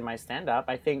years in my stand-up.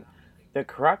 I think the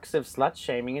crux of slut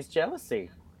shaming is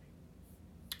jealousy.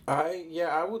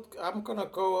 I'm gonna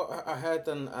go ahead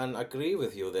and agree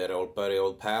with you there, old buddy,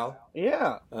 old pal.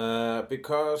 Yeah.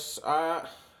 Because I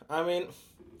mean,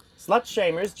 Slut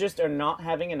shamers just are not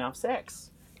having enough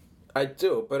sex. I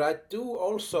do, but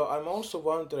I'm also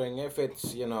wondering if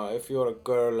it's, if you're a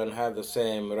girl and have the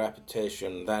same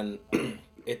reputation, then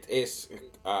it is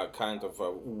kind of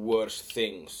a worse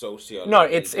thing socially. No,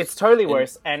 it's totally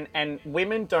worse, and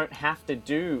women don't have to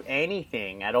do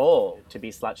anything at all to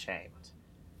be slut shamed.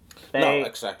 No,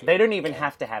 exactly. They don't even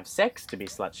have to have sex to be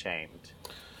slut shamed.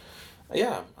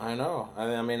 Yeah, I know.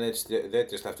 I mean, they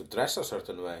just have to dress a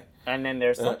certain way, and then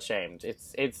they're slut shamed. It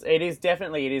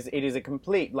is a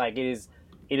complete, like, it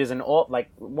is an all, like,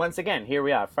 once again, here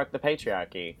we are, fuck the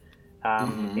patriarchy.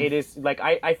 It is like,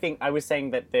 I think I was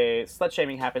saying that the slut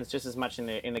shaming happens just as much in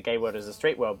the gay world as the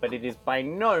straight world, but it is by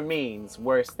no means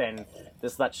worse than the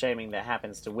slut shaming that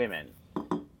happens to women.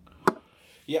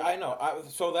 Yeah, I know.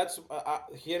 So that's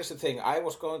here's the thing. I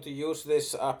was going to use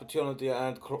this opportunity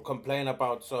and complain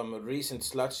about some recent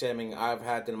slut shaming I've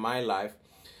had in my life.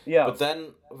 Yeah. But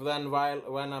then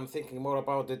when I'm thinking more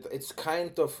about it, it's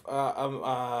kind of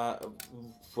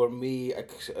for me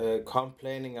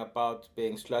complaining about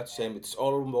being slut shamed. It's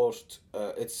almost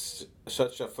it's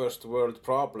such a first world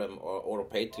problem or a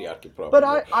patriarchy problem. But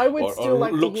I would still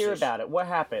like to hear about it. What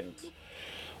happened?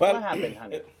 Well, what happened,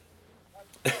 honey?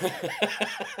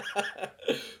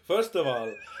 First of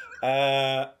all,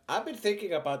 I've been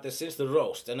thinking about this since the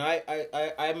roast, and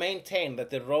I maintain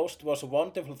that the roast was a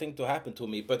wonderful thing to happen to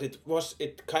me, but it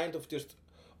kind of just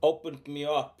opened me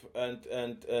up, and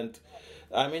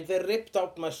I mean, they ripped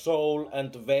out my soul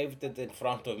and waved it in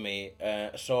front of me,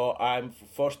 so I'm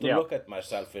forced to look at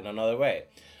myself in another way.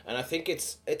 And I think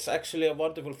it's actually a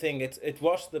wonderful thing. It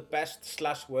was the best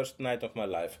 / worst night of my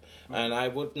life, and I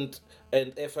wouldn't.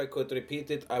 And if I could repeat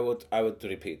it, I would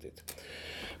repeat it.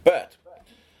 But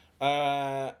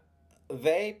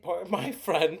my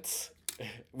friends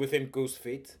within Goose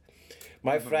Feet,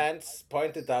 my friends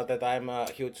pointed out that I'm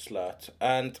a huge slut,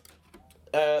 and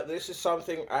this is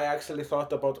something I actually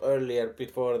thought about earlier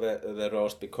before the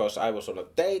roast, because I was on a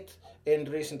date in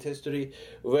recent history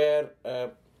where.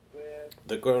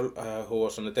 The girl who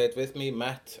was on a date with me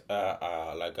met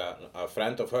like a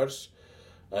friend of hers,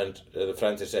 and the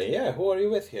friend is saying, "Yeah, who are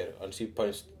you with here?" And she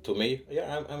points to me.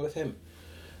 "Yeah, I'm with him."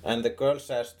 And the girl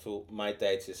says to my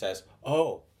date, she says,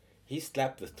 "Oh, he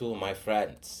slept with 2 of my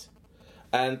friends,"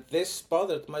 and this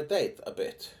bothered my date a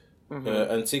bit.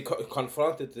 And she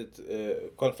confronted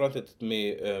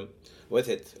me with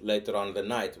it later on the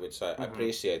night, which I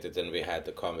appreciated, and we had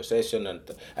the conversation, and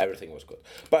everything was good.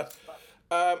 But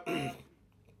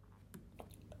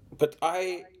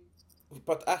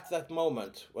at that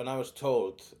moment when I was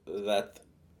told that,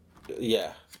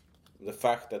 the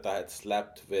fact that I had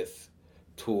slept with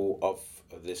 2 of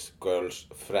this girl's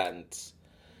friends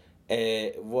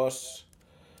was,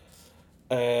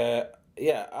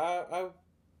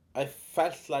 I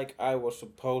felt like I was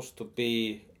supposed to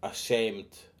be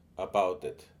ashamed about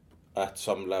it at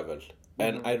some level,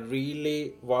 and I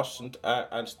really wasn't,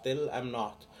 and still am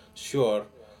not sure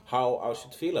how I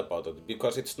should feel about it,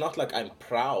 because it's not like I'm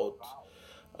proud.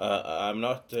 I'm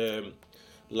not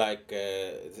like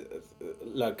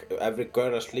every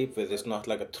girl I sleep with is not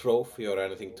like a trophy or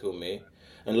anything to me.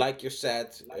 And like you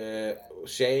said,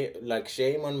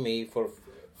 shame on me for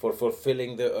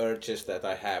fulfilling the urges that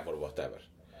I have or whatever.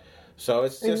 So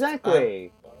it's just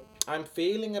exactly. I'm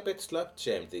feeling a bit slut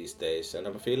shamed these days, and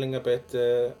I'm feeling a bit,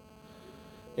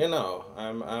 I'm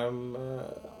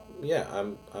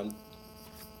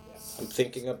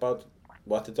thinking about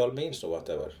what it all means or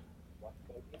whatever.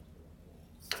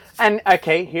 And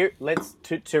okay, here let's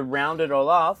to round it all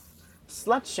off.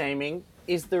 Slut shaming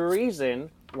is the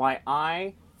reason why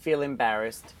I feel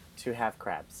embarrassed to have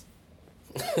crabs.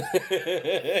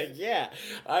 Yeah,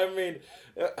 I mean,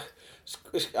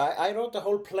 I wrote a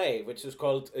whole play which is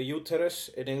called Uterus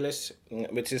in English,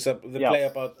 which is the play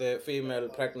about the female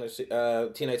pregnancy,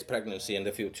 teenage pregnancy in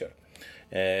the future,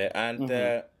 and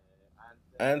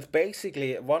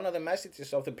basically one of the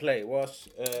messages of the play was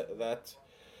that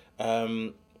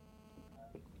um,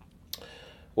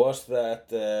 was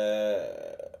that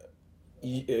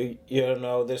you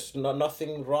know, there's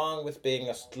nothing wrong with being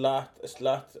a slut.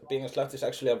 Being a slut is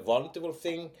actually a wonderful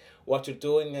thing. What you're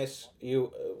doing is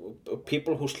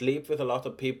people who sleep with a lot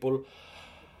of people.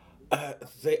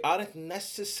 They aren't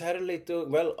necessarily doing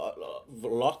well. A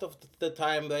lot of the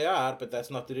time they are, but that's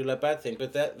not really a bad thing.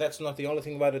 But that's not the only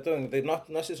thing why they're doing. They're not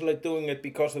necessarily doing it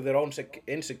because of their own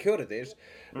insecurities.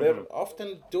 They're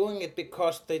often doing it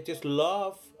because they just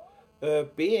love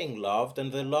being loved,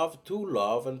 and they love to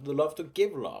love, and they love to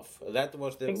give love. That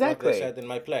was what they said in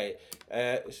my play.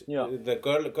 The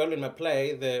girl in my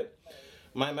play,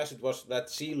 my message was that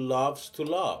she loves to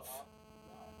love.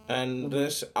 And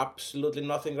there's absolutely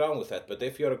nothing wrong with that. But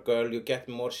if you're a girl, you get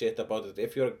more shit about it.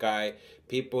 If you're a guy,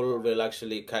 people will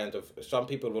actually some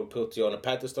people will put you on a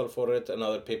pedestal for it, and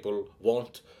other people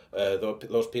won't.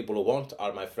 Those people who won't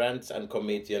are my friends and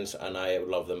comedians, and I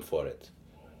love them for it.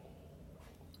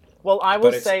 Well, I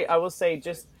will say,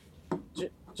 just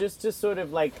to sort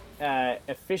of like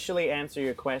officially answer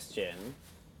your question,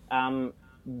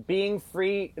 being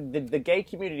free, the gay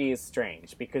community is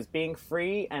strange, because being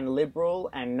free and liberal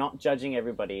and not judging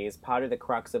everybody is part of the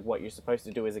crux of what you're supposed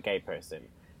to do as a gay person.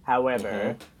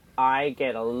 However, I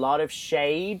get a lot of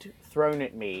shade thrown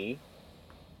at me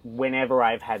whenever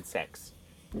I've had sex.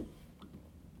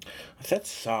 That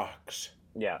sucks.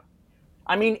 Yeah.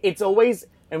 I mean, it's always,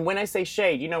 and when I say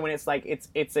shade, you know, when it's like,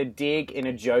 it's a dig in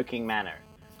a joking manner.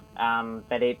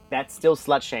 But that's still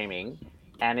slut shaming.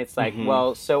 And it's like,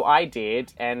 well, so I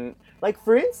did. And like,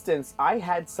 for instance, I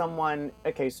had someone,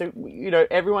 okay, so, you know,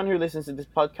 everyone who listens to this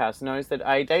podcast knows that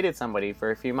I dated somebody for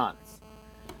a few months.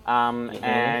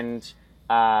 And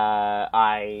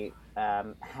I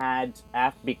had,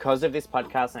 because of this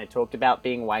podcast, and I talked about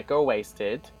being white girl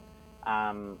wasted,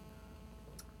 I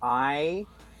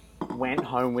went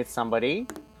home with somebody,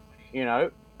 you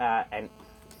know, and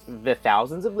the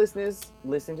thousands of listeners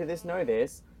listening to this know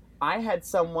this. I had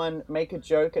someone make a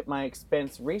joke at my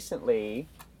expense recently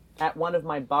at one of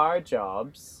my bar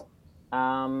jobs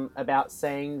about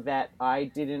saying that I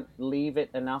didn't leave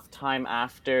it enough time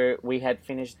after we had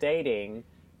finished dating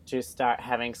to start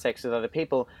having sex with other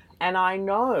people. And I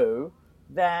know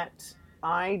that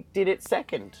I did it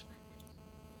second.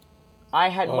 I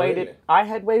had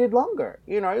waited longer,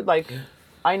 you know, like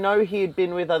I know he had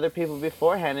been with other people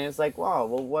beforehand, and it's like, wow,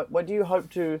 well, what do you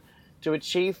hope to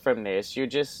achieve from this? You're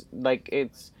just like,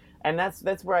 and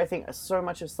that's where I think so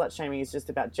much of slut shaming is just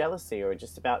about jealousy, or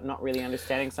just about not really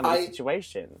understanding somebody's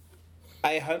situation.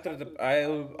 I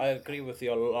agree with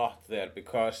you a lot there,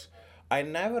 because I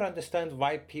never understand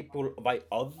why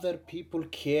other people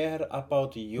care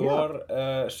about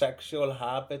your sexual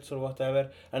habits or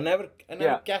whatever. I never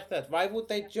get that. Why would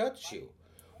they judge you?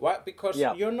 Why? Because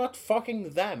you're not fucking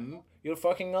them. You're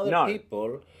fucking other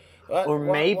people. Or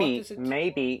maybe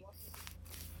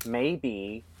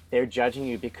they're judging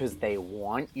you because they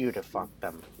want you to fuck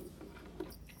them.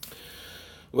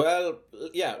 Well,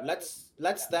 yeah, let's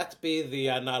that be the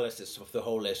analysis of the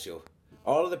whole issue.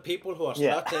 All the people who are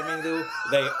slut-shaming you,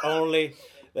 they only...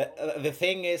 The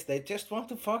thing is, they just want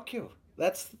to fuck you.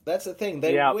 That's the thing.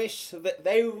 They wish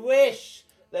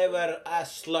they were as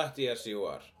slutty as you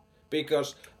are.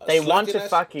 Because they want to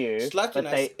fuck you.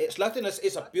 Sluttiness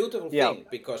is a beautiful thing,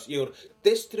 because you're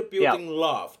distributing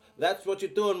love. That's what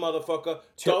you're doing, motherfucker.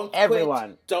 Don't everyone.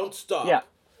 Quit. Don't stop. Yeah.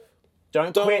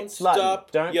 Don't quit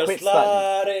slutting. Don't you're quit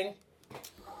slutting.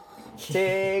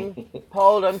 Ting.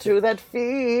 Hold on to that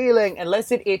feeling.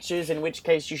 Unless it itches, in which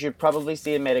case you should probably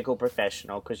see a medical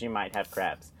professional, because you might have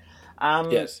crabs.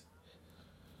 Yes.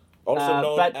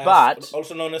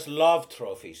 Also known as love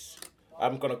trophies.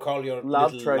 I'm gonna call your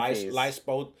love little trophies. lice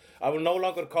boat. I will no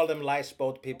longer call them lice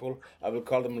boat people. I will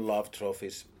call them love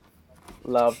trophies.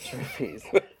 Love trophies.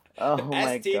 Oh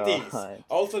my STDs, god.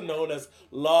 also known as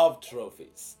love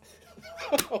trophies.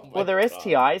 Well, they're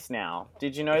STIs now.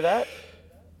 Did you know that?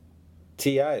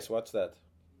 TIs, what's that?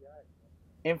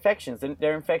 Infections.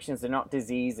 They're infections. They're not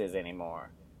diseases anymore.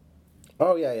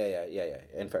 Oh yeah.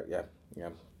 In fact, yeah.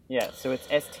 Yeah, so it's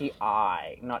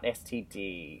STI, not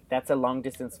STD. That's a long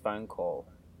distance phone call.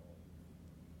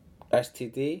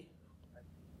 STD?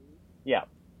 Yeah.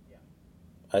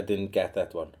 I didn't get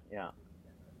that one. Yeah.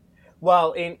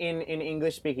 Well, in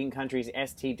English speaking countries,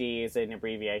 STD is an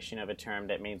abbreviation of a term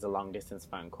that means a long distance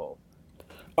phone call.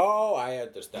 Oh, I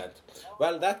understand.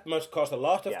 Well, that must cause a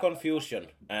lot of confusion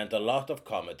and a lot of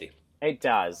comedy. It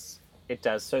does.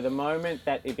 So the moment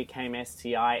that it became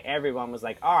STI, everyone was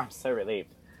like, oh, I'm so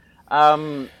relieved.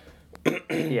 Yeah.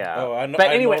 Oh,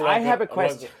 but anyway, I have a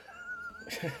question.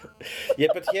 Yeah,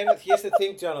 but here's the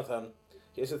thing, Jonathan.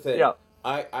 Here's the thing. Yeah.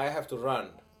 I have to run.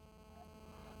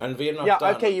 And we're not Yeah,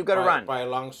 done okay, you gotta run. by a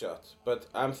long shot. But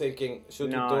I'm thinking, should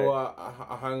No. we do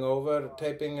a hangover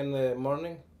taping in the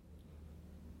morning?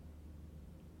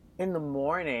 In the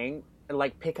morning,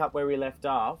 like pick up where we left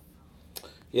off.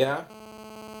 Yeah?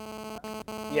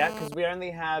 Yeah, because we only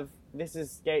have, this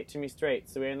is Skate to Me Straight,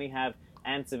 so we only have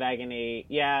Ants of Agony.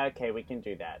 Yeah, okay, we can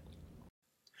do that.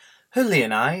 Huli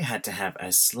and I had to have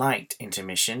a slight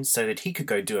intermission so that he could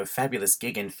go do a fabulous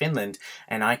gig in Finland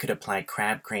and I could apply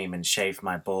crab cream and shave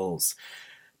my balls.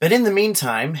 But in the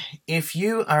meantime, if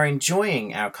you are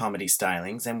enjoying our comedy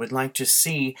stylings and would like to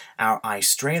see our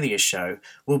Australia show,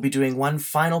 we'll be doing one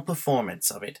final performance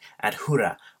of it at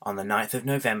Hura on the 9th of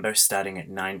November starting at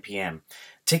 9 p.m.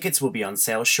 Tickets will be on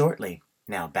sale shortly.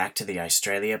 Now back to the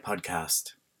Australia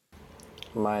podcast.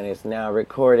 Mine is now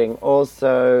recording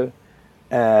also,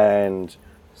 and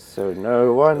so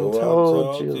no one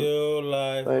told you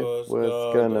life was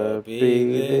gonna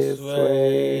be this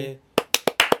way.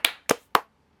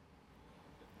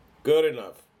 Good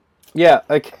enough. Yeah,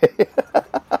 okay.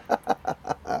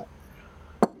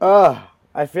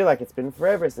 I feel like it's been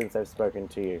forever since I've spoken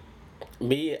to you.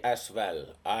 Me as well.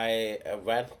 I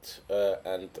went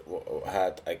and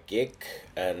had a gig,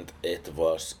 and it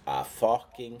was a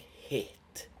fucking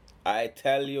hit. I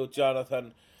tell you,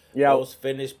 Jonathan, Yeah. those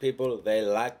Finnish people, they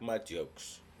like my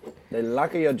jokes. They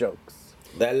like your jokes.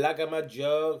 They like my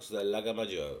jokes, they like my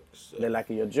jokes. They like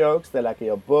your jokes. They like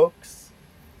your books.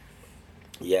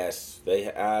 Yes,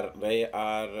 they are, they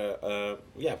are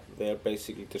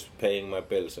basically just paying my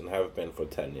bills and have been for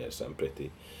 10 years.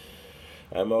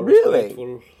 I'm always Really?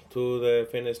 grateful to the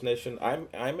Finnish nation.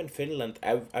 I'm in Finland,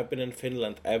 I've been in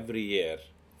Finland every year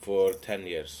for 10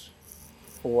 years.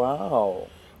 Wow.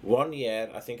 One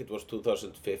year, I think it was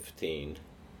 2015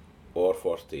 or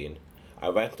 14, I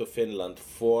went to Finland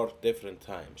 4 different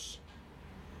times.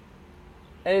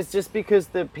 And it's just because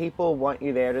the people want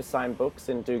you there to sign books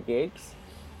and do gigs?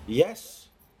 Yes,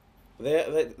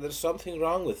 there's something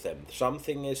wrong with them.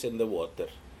 Something is in the water.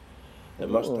 There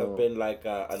must have been like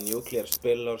a nuclear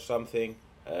spill or something,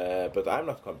 but I'm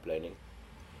not complaining.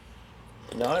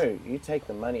 No, you take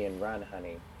the money and run,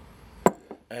 honey.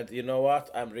 And you know what?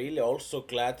 I'm really also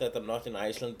glad that I'm not in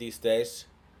Iceland these days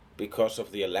because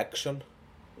of the election.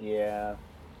 Yeah.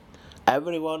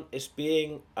 Everyone is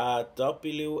being a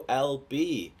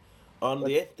WLB on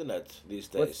the internet these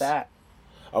days. What's that?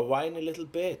 A whiny little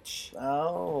bitch.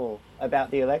 Oh,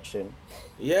 about the election.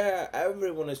 Yeah,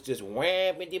 everyone is just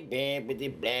wah bitty blah bitty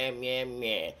blah meh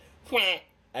meh.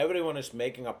 Everyone is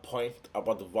making a point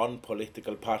about one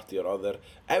political party or other.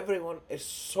 Everyone is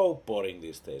so boring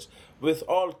these days. With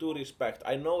all due respect,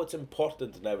 I know it's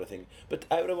important and everything, but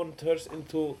everyone turns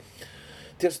into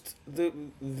just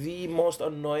the most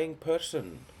annoying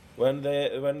person when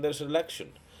there's an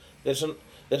election. There's an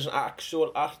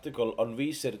actual article on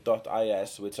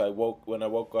Visir.is which when I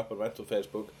woke up and went to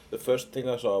Facebook. The first thing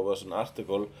I saw was an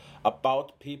article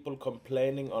about people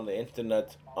complaining on the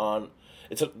internet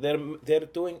they're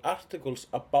doing articles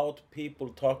about people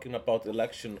talking about the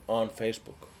election on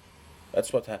Facebook.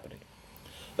 That's what's happening.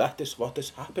 That is what is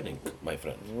happening, my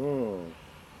friend.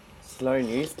 Slow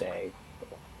news day.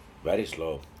 Very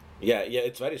slow. Yeah,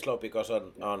 it's very slow because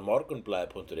on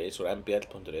morgunblaðið.is or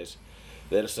mbl.is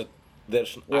there's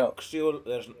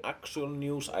an actual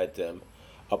news item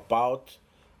about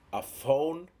a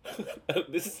phone.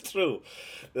 This is true.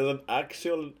 There's an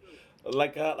actual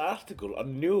like an article,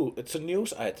 it's a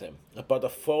news item about a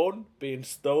phone being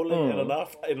stolen in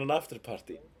an after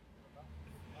party.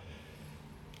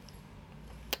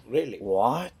 Really?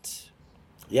 What?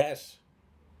 Yes.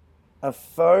 A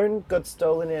phone got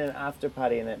stolen in an after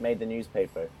party and it made the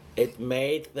newspaper. It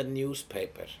made the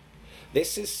newspaper.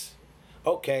 This is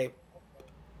okay,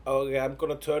 I'm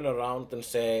gonna turn around and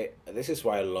say this is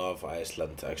why I love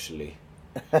Iceland, actually.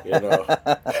 You know.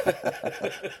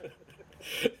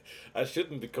 I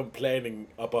shouldn't be complaining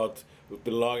about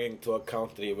belonging to a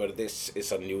country where this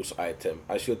is a news item.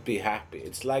 I should be happy.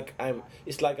 It's like I'm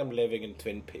living in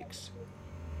Twin Peaks.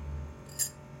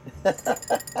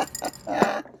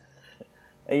 Are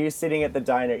you sitting at the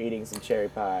diner eating some cherry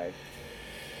pie?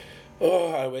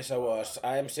 Oh, I wish I was.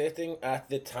 I am sitting at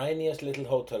the tiniest little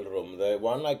hotel room. The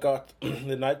one I got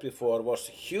the night before was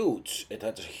huge. It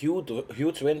had a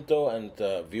huge window and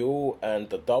view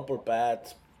and a double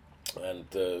bed. And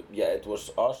it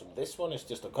was awesome. This one is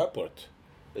just a cupboard.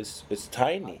 It's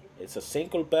tiny. It's a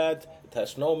single bed. It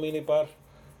has no minibar,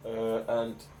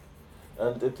 and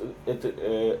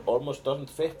it almost doesn't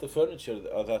fit the furniture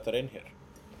that are in here.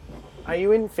 Are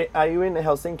you in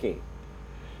Helsinki?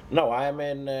 No, I am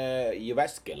in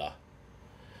Jyväskylä.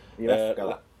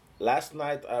 Jyväskylä. last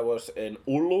night I was in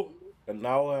Ulu, and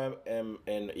now I'm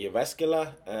in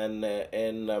Jyväskylä, and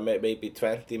in maybe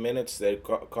 20 minutes they're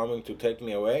coming to take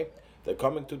me away. They're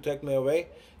coming to take me away.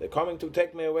 They're coming to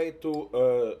take me away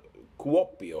to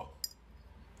Kuopio.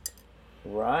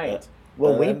 Right.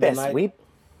 Well, we and then best I-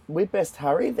 we best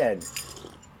hurry then.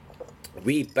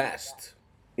 We best.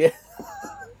 Yeah.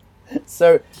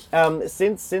 So,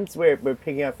 since we're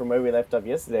picking up from where we left off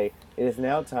yesterday, it is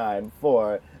now time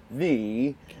for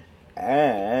the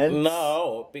and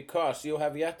No, because you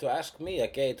have yet to ask me a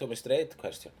gay to me straight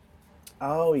question.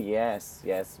 Oh yes.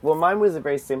 Well, mine was a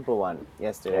very simple one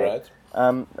yesterday.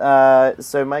 Right.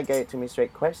 So my gay to me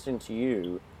straight question to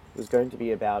you was going to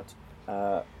be about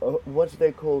what do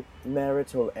they call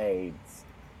marital aids,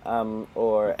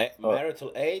 or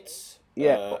Marital AIDS?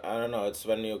 Yeah. I don't know. It's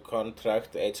when you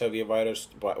contract HIV virus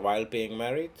while being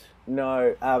married.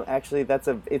 no, actually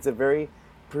it's a very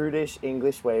prudish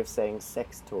English way of saying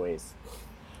sex toys.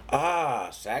 Ah,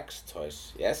 sex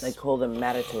toys. Yes. They call them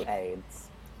marital aids.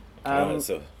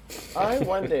 So, I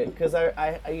wondered because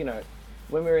I you know,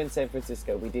 when we were in San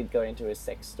Francisco, we did go into a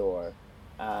sex store,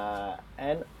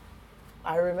 and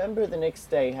I remember the next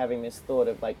day having this thought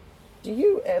of like, do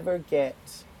you ever get,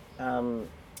 I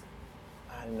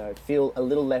don't know, feel a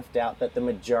little left out that the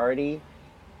majority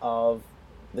of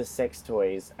the sex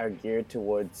toys are geared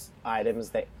towards items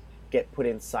that get put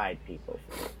inside people?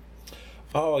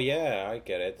 oh yeah, I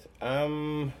get it.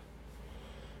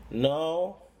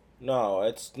 No,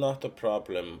 it's not a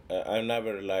problem. I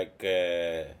never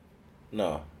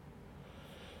no,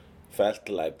 felt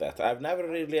like that. I've never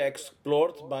really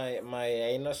explored my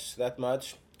anus that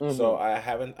much, so I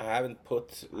haven't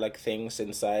put like things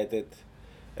inside it.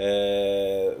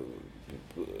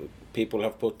 People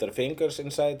have put their fingers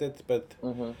inside it, but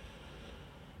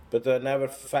I never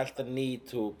felt the need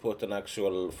to put an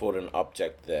actual foreign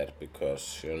object there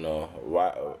because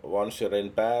once you're in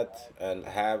bed and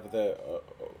have the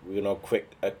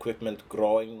quick equipment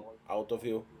growing out of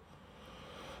you,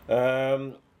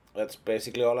 that's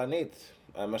basically all I need.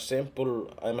 I'm a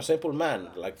simple man,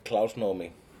 like Klaus know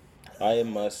me. I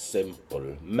am a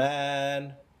simple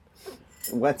man.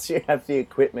 Once you have the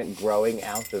equipment growing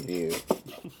out of you.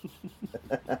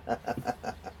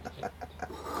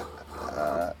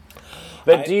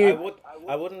 But do you?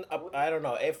 I don't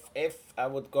know if I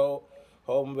would go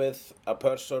home with a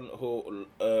person who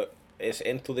is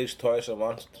into these toys and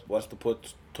wants to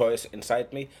put toys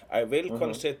inside me. I will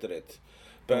consider it,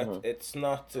 but it's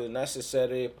not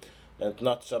necessary and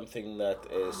not something that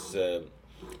is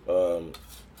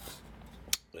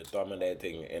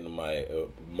dominating in my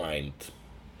mind.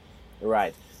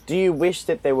 Right. Do you wish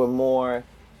that there were more,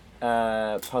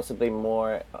 possibly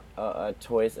more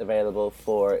toys available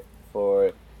for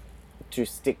to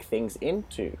stick things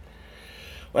into?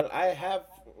 Well, I have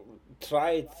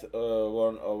tried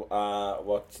one of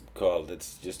what's it called?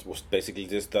 Was basically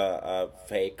just a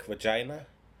fake vagina,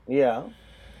 Yeah.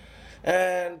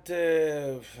 and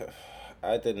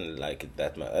I didn't like it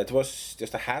that much. It was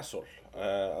just a hassle.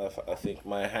 I think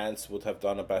my hands would have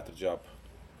done a better job.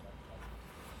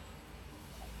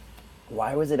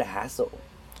 Why was it a hassle?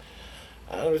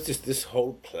 It's just this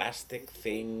whole plastic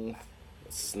thing.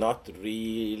 It's not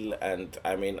real, and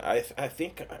I mean, I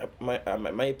think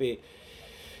maybe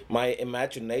my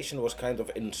imagination was kind of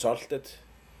insulted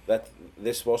that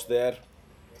this was there.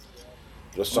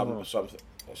 It was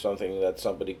something that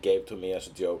somebody gave to me as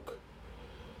a joke.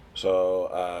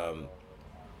 So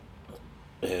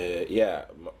yeah,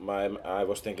 I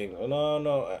was thinking, oh,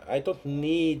 no, I don't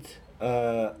need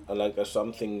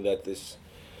something that is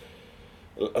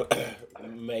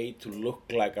made to look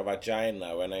like a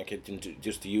vagina when I can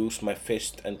just use my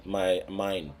fist and my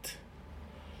mind.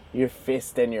 Your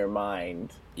fist and your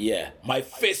mind. Yeah, my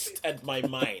fist and my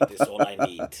mind is all I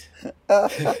need.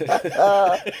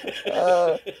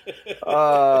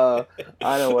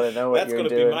 I don't want to know what That's you're gonna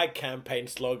doing. be my campaign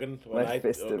slogan when My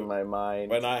fist and my mind.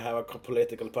 when I have a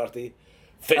political party.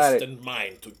 Fist don't- and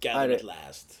mind I together don't- at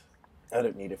last. I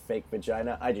don't need a fake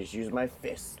vagina. I just use my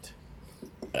fist.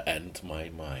 And my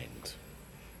mind.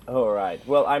 All right.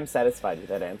 Well, I'm satisfied with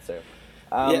that answer.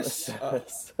 Yes.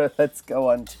 So let's go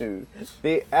on to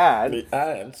the ad The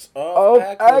ants of of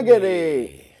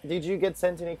agony. Did you get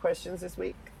sent any questions this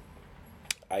week?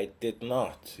 I did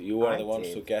not. You are I the ones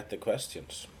did. who get the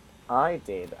questions. I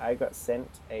did. I got sent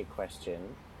a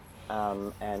question,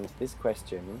 and this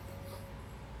question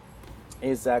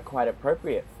is quite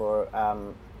appropriate for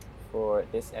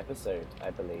this episode,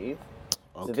 I believe.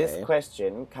 So this Okay.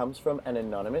 question comes from an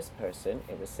anonymous person.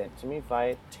 It was sent to me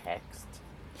via text,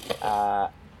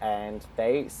 and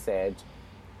they said,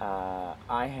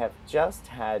 I have just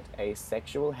had a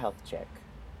sexual health check,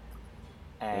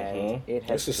 and it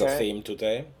has This is a turned theme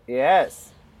today.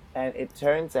 yes, and it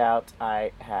turns out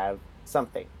I have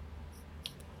something.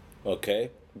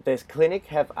 Okay. This clinic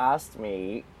have asked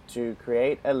me to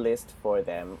create a list for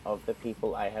them of the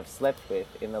people I have slept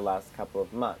with in the last couple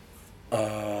of months.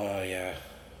 Oh, yeah.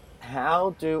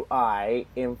 How do I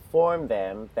inform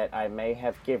them that I may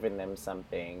have given them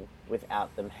something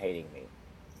without them hating me?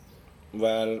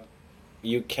 Well,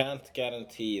 you can't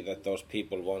guarantee that those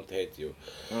people won't hate you.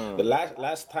 The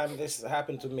last time this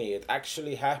happened to me, it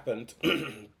actually happened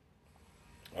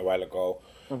a while ago,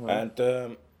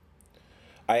 and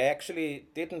I actually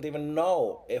didn't even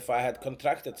know if I had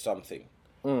contracted something.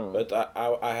 But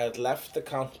I had left the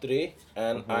country,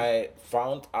 and I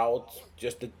found out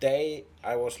just the day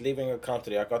I was leaving the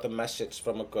country. I got a message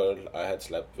from a girl I had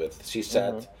slept with. She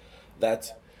said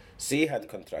that she had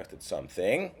contracted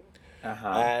something,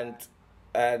 and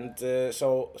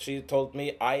so she told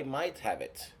me I might have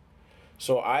it.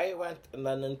 So I went and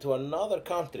then into another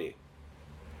country.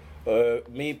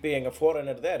 Me being a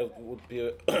foreigner there, it would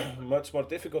be much more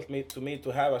difficult to me to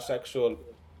have a sexual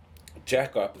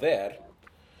checkup there.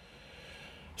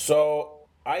 So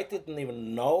I didn't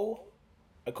even know.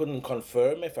 I couldn't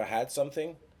confirm if I had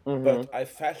something, but I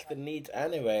felt the need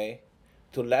anyway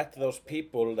to let those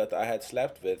people that I had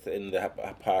slept with in the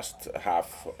past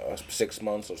 6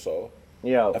 months or so.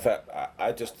 Yeah.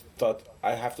 I just thought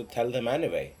I have to tell them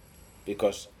anyway,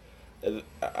 because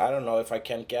I don't know if I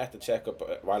can get the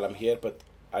checkup while I'm here, but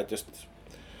I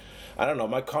don't know.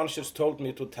 My conscience told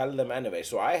me to tell them anyway,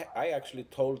 so I actually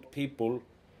told people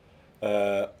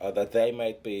that they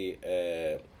might be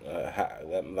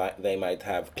they might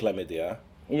have chlamydia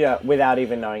Yeah, without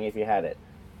even knowing if you had it.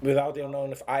 without even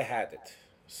knowing if I had it.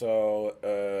 So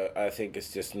I think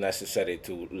it's just necessary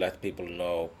to let people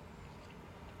know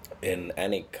in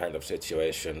any kind of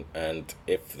situation, and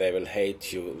if they will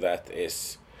hate you, that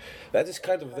is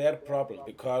kind of their problem,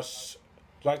 because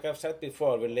like I've said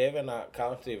before, we live in a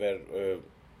country where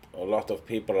a lot of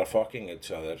people are fucking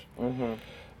each other.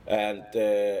 And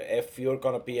if you're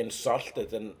gonna be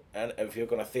insulted, and if you're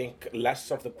gonna think less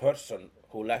of the person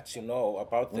who lets you know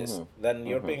about this, then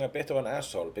you're being a bit of an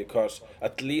asshole, because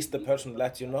at least the person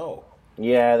lets you know.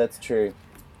 Yeah, that's true.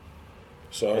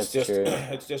 So That's it's just true.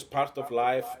 it's just part of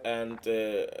life, and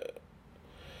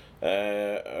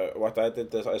what I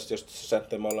did is I just sent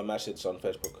them all a message on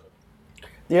Facebook.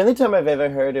 The only time I've ever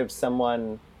heard of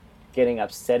someone getting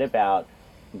upset about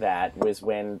that was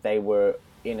when they were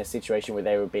in a situation where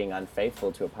they were being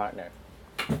unfaithful to a partner.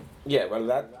 Yeah,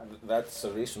 well, that's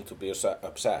a reason to be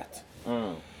upset.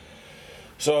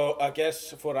 So I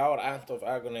guess for our ant of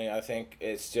agony, I think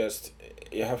it's just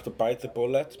you have to bite the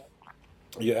bullet.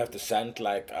 You have to send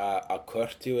like a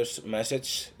courteous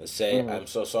message, say I'm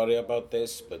so sorry about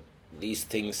this, but these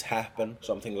things happen,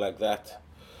 something like that.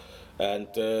 And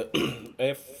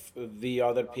if the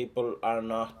other people are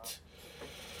not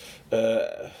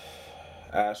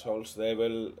assholes, they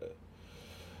will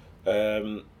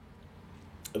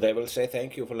say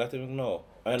thank you for letting me know.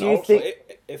 And Do you also,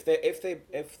 think-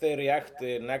 if they react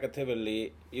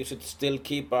negatively, you should still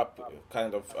keep up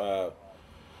kind of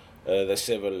the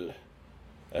civil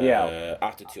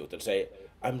attitude and say,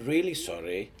 I'm really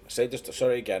sorry. Say just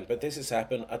sorry again, but this has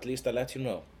happened. At least I let you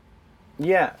know.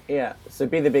 Yeah, yeah. So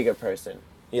be the bigger person.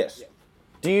 Yes.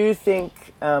 Do you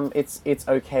think it's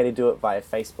okay to do it via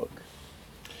Facebook?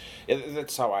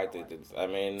 That's how I did it. I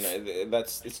mean,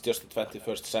 it's just the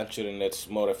 21st century, and it's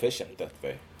more efficient that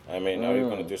way. I mean, are you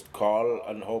going to just call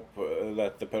and hope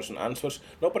that the person answers?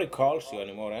 Nobody calls you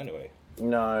anymore anyway.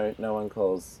 No, no one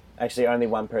calls. Actually, only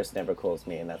one person ever calls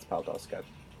me, and that's Paul Dosko.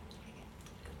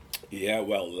 Yeah,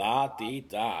 well,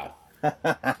 la-dee-da.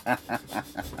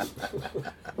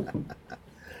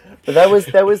 But that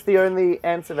was the only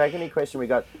answer back any question we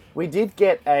got. We did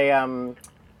get a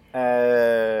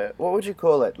what would you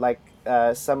call it? Like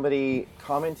somebody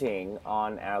commenting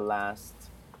on our last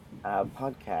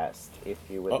podcast, if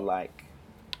you would like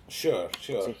Sure.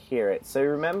 to hear it. So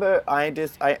remember, I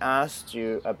asked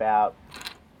you about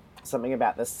something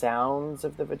about the sounds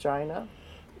of the vagina.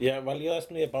 Yeah, well, you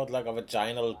asked me about like a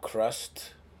vaginal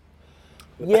crust.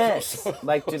 Yes,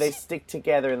 like do they stick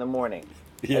together in the morning?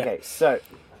 Yeah. Okay, so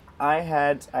I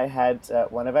had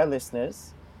one of our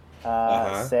listeners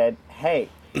said, "Hey,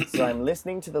 so I'm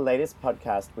listening to the latest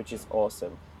podcast, which is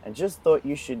awesome, and just thought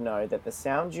you should know that the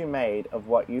sound you made of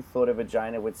what you thought a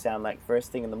vagina would sound like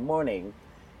first thing in the morning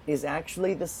is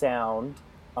actually the sound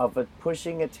of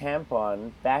pushing a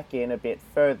tampon back in a bit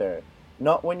further,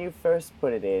 not when you first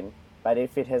put it in, but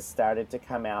if it has started to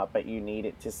come out, but you need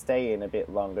it to stay in a bit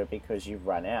longer because you've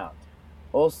run out.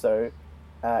 Also,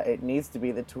 it needs to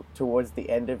be towards the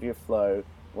end of your flow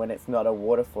when it's not a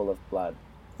waterfall of blood.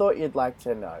 Thought you'd like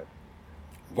to know.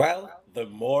 Well, the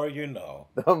more you know.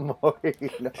 The more you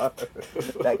know.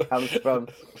 That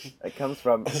comes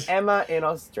from Emma in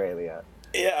Australia.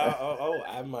 Yeah,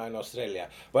 Emma in Australia.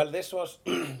 Well, this was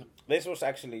this was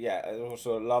actually it was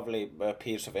a lovely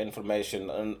piece of information,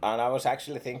 and I was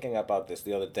actually thinking about this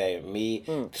the other day. Me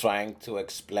trying to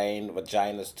explain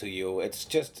vaginas to you. It's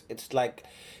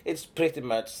pretty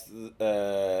much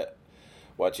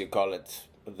what you call it.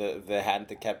 The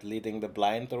handicapped leading the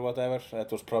blind or whatever.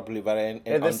 That was probably very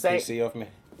un-PC of me.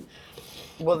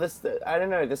 Well, I don't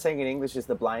know. The saying in English is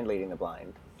the blind leading the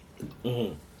blind.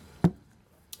 Mm-hmm.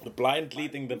 The blind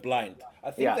leading the blind. I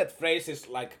think that phrase is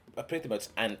like pretty much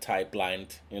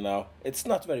anti-blind. You know, it's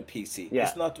not very PC. Yeah.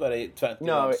 It's not very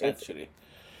 21st century.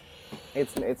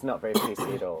 It's not very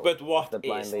PC at all. But what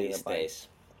is these days?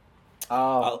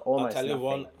 I'll tell you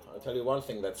one. I'll tell you one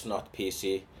thing that's not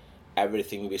PC.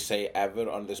 Everything we say ever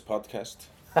on this podcast.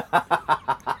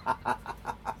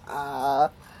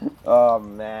 Oh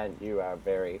man, you are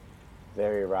very,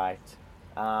 very right.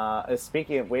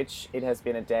 Speaking of which, it has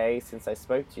been a day since I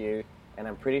spoke to you, and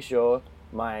I'm pretty sure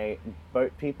my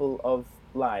boat people of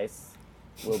lice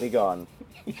will be gone.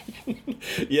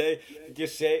 Yeah, did you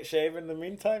shave in the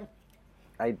meantime?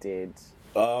 I did.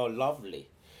 Oh, lovely.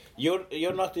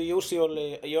 You're not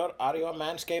usually are you a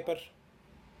manscaper?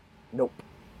 Nope.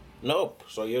 Nope.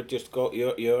 So you're just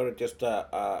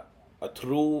a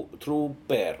true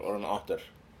bear or an otter.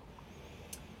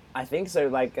 I think so.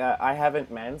 Like I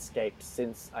haven't manscaped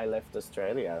since I left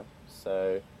Australia.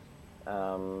 So.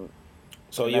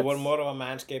 So you were more of a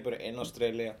manscaper in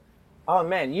Australia. Oh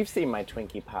man, you've seen my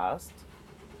Twinkie past.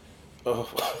 Oh,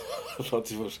 I thought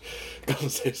you was gonna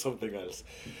say something else.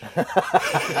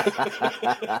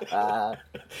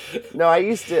 No, I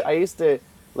used to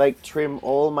like trim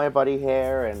all my body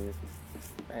hair and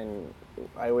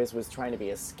I always was trying to be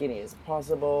as skinny as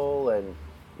possible and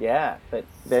but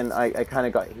then I kind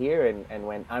of got here and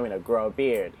went, I'm gonna grow a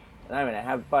beard and I'm gonna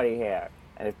have body hair,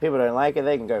 and if people don't like it,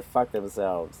 they can go fuck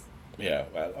themselves. Yeah,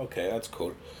 well, okay, that's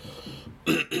cool.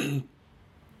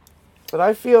 But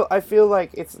I feel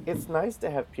like it's nice to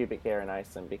have pubic hair in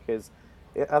Iceland because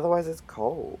otherwise it's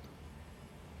cold.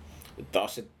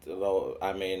 Does it though?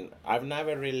 I mean, I've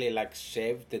never really like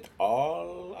shaved it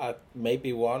all.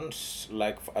 Maybe once,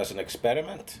 like as an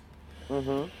experiment.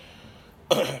 Mm-hmm.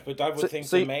 But I would think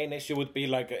the main issue would be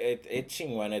like it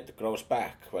itching when it grows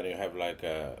back. When you have like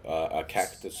a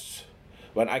cactus.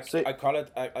 When I call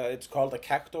it, it's called a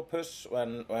cactopus.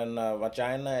 When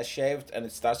vagina is shaved and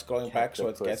it starts growing back, so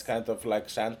it gets kind of like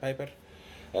sandpaper.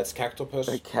 That's cactopus.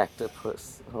 A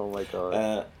cactopus. Oh my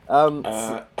god.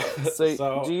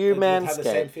 So do you manscape? Have the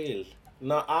same feel.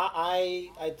 No, I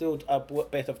do a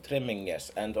bit of trimming, yes,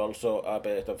 and also a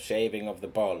bit of shaving of the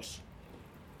balls.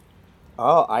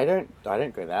 Oh, I don't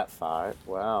go that far.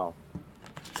 Wow.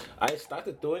 I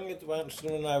started doing it when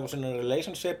I was in a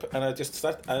relationship, and I just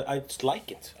like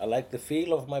it. I like the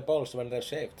feel of my balls when they're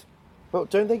shaved. Well,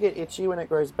 don't they get itchy when it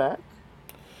grows back?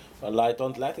 Well, I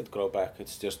don't let it grow back.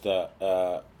 It's just a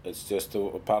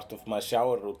part of my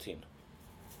shower routine.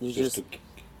 Just to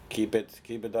keep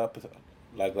it up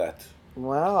like that.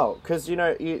 Wow, because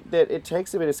it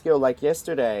takes a bit of skill. Like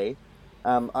yesterday,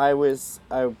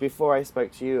 before I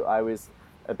spoke to you, I was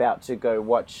about to go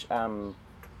watch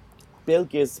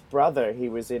Bilge's brother. He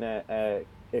was in a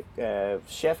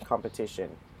chef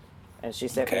competition, and she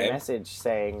sent me a message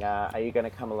saying, "Are you going to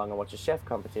come along and watch a chef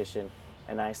competition?"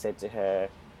 And I said to her,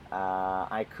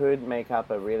 I could make up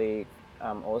a really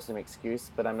awesome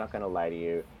excuse, but I'm not going to lie to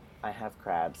you. I have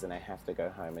crabs and I have to go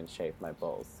home and shave my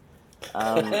balls.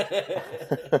 And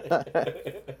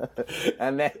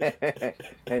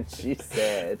she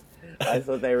said, I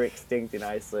thought they were extinct in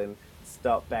Iceland.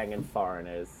 Stop banging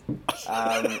foreigners.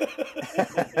 And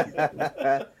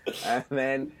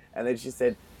then she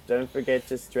said, don't forget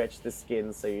to stretch the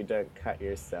skin so you don't cut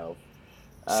yourself.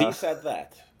 She said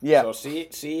that. Yeah. So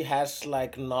she has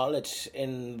like knowledge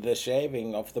in the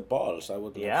shaving of the balls. I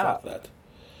wouldn't have thought that.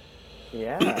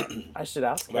 Yeah, I should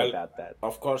ask her about that.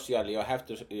 Of course, yeah, you have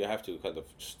to kind of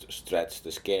stretch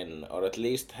the skin, or at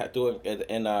least doing it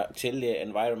in a chilly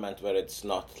environment where it's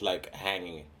not like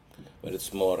hanging, where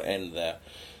it's more in there.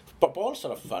 But balls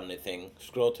are a funny thing.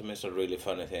 Scrotum is a really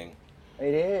funny thing.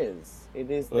 It is.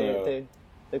 It is. They're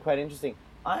quite interesting.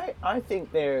 I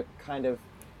think they're kind of.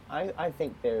 I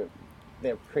think they're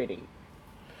pretty.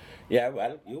 Yeah,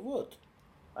 well, you would.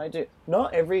 I do.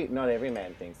 Not every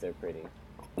man thinks they're pretty.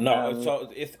 No,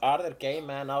 so are there gay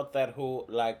men out there who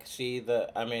like see the?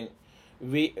 I mean,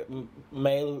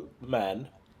 male men,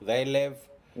 they live.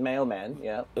 Mailman,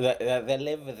 yeah. They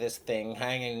live with this thing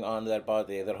hanging on their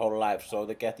body their whole life, so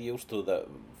they get used to the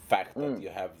fact that you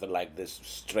have like this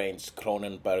strange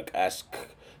Cronenberg-esque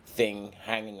thing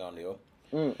hanging on you.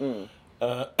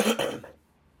 Uh,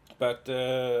 but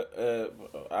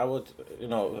I would,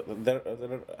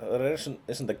 there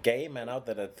isn't a gay man out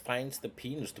there that finds the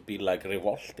penis to be like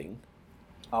revolting.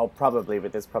 Oh, probably,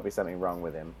 but there's probably something wrong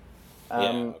with him.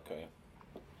 Yeah. Okay.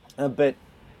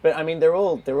 But I mean, they're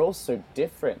all so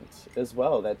different as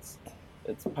well. It's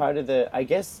part of the. I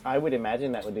guess I would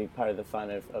imagine that would be part of the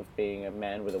fun of being a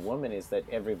man with a woman is that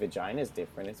every vagina is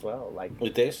different as well. Like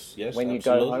It is, yes. when you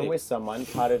absolutely. go home with someone,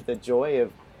 part of the joy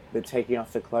of the taking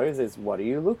off the clothes is what do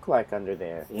you look like under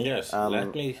there. Yes,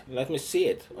 let me see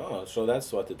it. Oh, so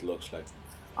that's what it looks like.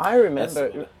 I remember.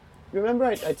 That's- Remember,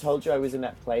 I told you I was in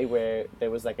that play where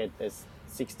there was like a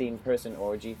 16-person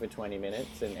orgy for 20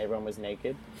 minutes and everyone was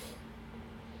naked.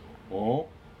 Oh.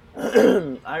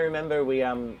 I remember we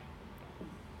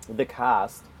the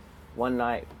cast one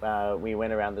night we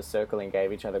went around the circle and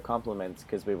gave each other compliments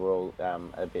because we were all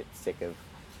a bit sick of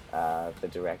the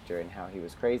director and how he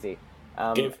was crazy.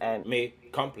 Give and me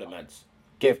compliments.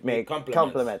 give me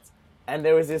compliments. And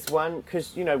there was this one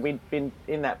because we'd been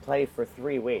in that play for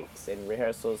 3 weeks in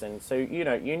rehearsals, and so you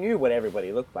knew what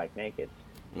everybody looked like naked.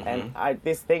 And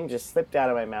this thing just slipped out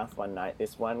of my mouth one night.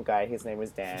 This one guy, his name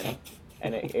was Dan,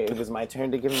 and it was my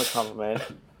turn to give him a compliment.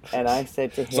 And I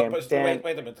said to him, Dan,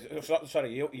 Wait a minute.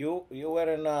 Sorry, you were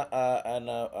in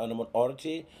an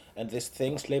orgy, and this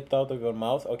thing slipped out of your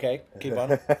mouth. Okay, keep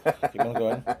on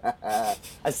going.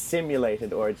 a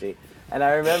simulated orgy. And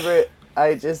I remember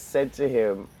I just said to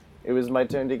him, it was my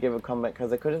turn to give a comment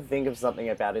because I couldn't think of something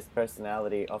about his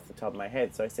personality off the top of my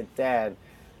head. So I said, Dan,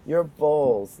 your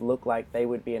balls look like they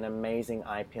would be an amazing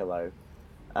eye pillow.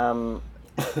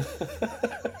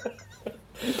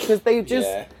 Because they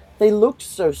just, they looked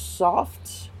so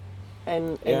soft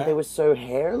and they were so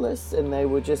hairless and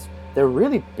they're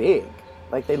really big.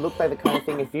 Like they look like the kind of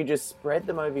thing, if you just spread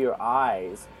them over your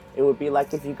eyes, it would be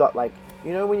like if you got like,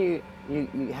 when you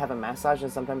have a massage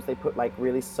and sometimes they put like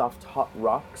really soft hot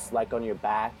rocks like on your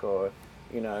back or,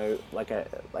 like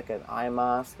an eye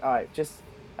mask.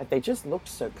 They just looked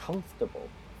so comfortable.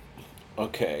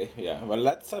 Okay, yeah. Well,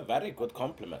 that's a very good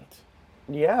compliment.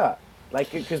 Yeah.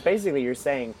 Like, because basically you're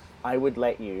saying, I would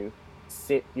let you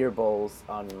sit your balls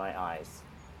on my eyes.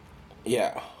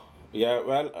 Yeah. Yeah,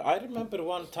 well, I remember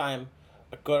one time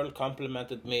a girl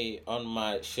complimented me on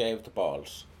my shaved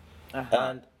balls.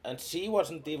 And she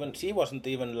wasn't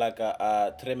even like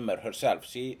a trimmer herself.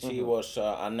 She was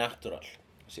a natural.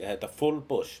 She had a full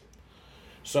bush.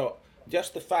 So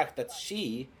just the fact that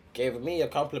she gave me a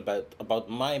compliment about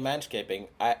my manscaping,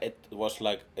 it was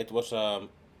like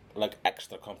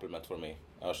extra compliment for me.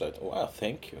 I was like, wow,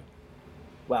 thank you.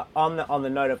 Well, on the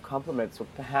note of compliments, well,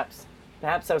 perhaps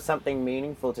there's something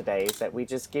meaningful today is that we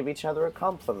just give each other a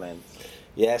compliment.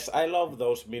 Yes, I love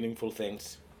those meaningful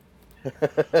things.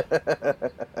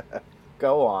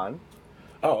 Go on.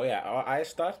 Oh yeah, I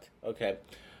start? Okay.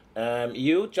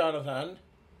 You, Jonathan,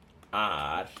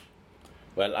 are...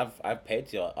 Well, I've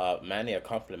paid you many a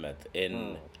compliment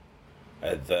in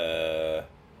the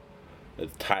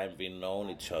time we've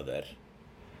known each other.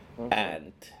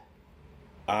 And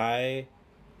I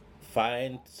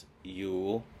find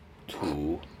you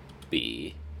to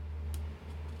be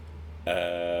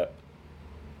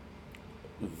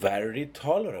very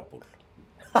tolerable.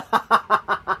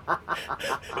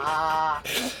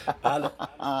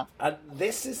 and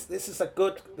this is a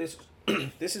good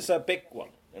this is a big one,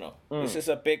 This is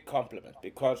a big compliment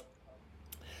because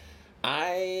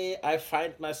I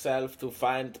find myself to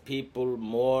find people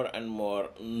more and more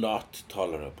not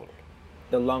tolerable.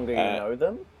 The longer you know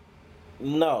them?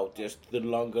 No, just the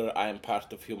longer I am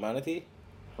part of humanity.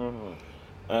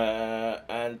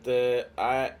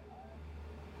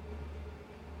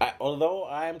 Although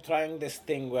I am trying this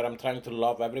thing where I'm trying to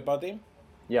love everybody,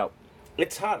 Yep.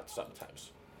 it's hard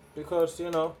sometimes because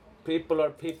people are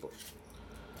people.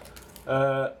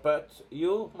 But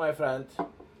you, my friend,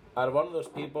 are one of those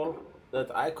people that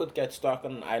I could get stuck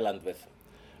on an island with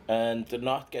and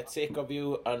not get sick of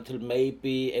you until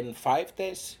maybe in 5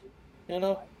 days.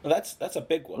 That's a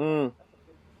big one.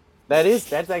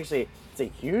 That's actually, it's a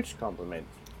huge compliment.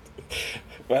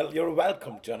 Well, you're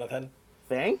welcome, Jonathan.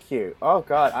 Thank you. Oh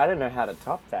God, I don't know how to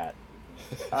top that.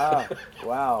 Oh,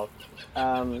 wow.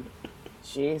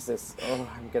 Jesus. Oh,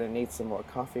 I'm gonna need some more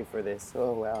coffee for this.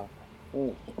 Oh wow.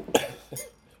 Ooh.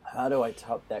 How do I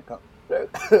top that?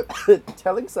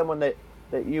 Telling someone that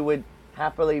you would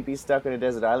happily be stuck on a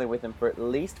desert island with them for at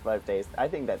least 5 days. I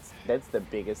think that's the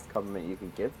biggest compliment you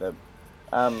can give them.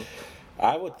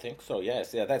 I would think so, yes.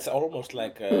 Yeah, that's almost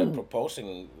like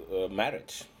proposing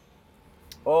marriage.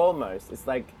 Almost. It's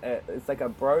like a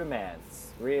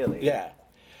bromance, really. Yeah.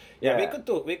 Yeah, Yeah.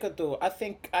 we could do. I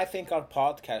think our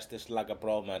podcast is like a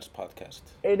bromance podcast.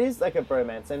 It is like a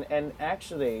bromance, and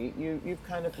actually, you've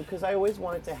kind of, because I always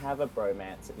wanted to have a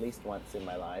bromance at least once in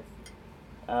my life,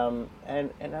 and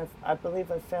I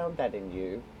believe I found that in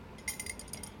you.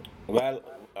 Well,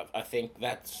 I think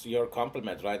that's your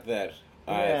compliment right there.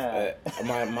 Yeah.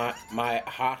 My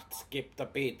heart skipped a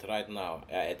beat right now.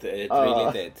 It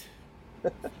really did.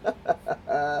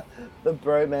 The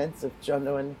bromance of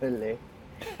Jono and Hulli.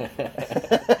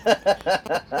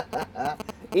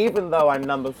 Even though I'm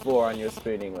number 4 on your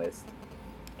spooning list.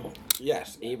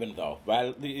 Yes, even though.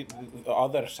 Well, the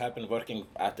others have been working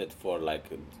at it for like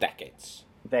decades.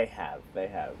 They have.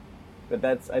 But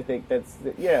I think that's,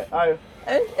 yeah.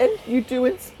 And you do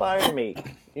inspire me.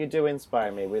 You do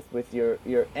inspire me with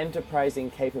your enterprising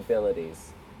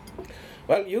capabilities.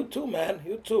 Well, you too, man.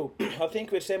 You too. I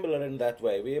think we're similar in that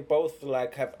way. We both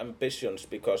like have ambitions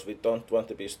because we don't want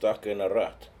to be stuck in a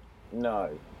rut. No,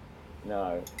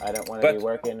 I don't want to be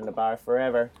working in a bar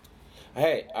forever.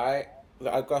 Hey, I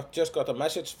just got a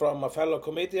message from a fellow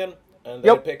comedian, and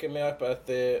they're picking me up at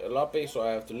the lobby, so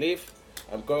I have to leave.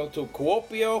 I'm going to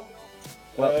Kuopio.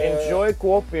 Well, enjoy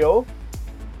Kuopio.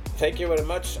 Thank you very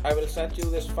much. I will send you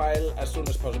this file as soon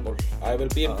as possible. I will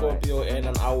be in Kuopio in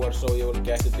an hour, so you will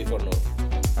get it before noon.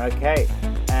 Okay,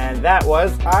 and that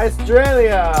was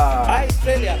Australia.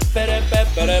 Australia.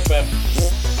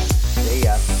 See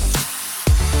ya.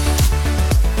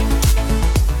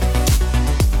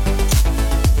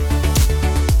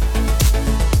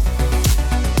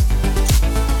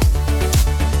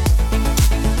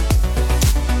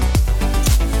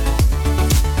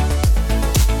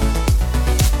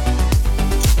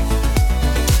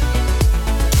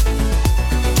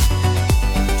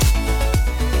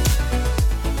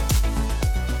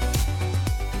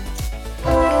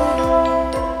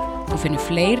 Þú finnur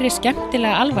fleiri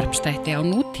skemmtilega alvarpstætti á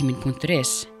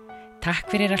nútímin.is. Takk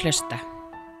fyrir að hlusta.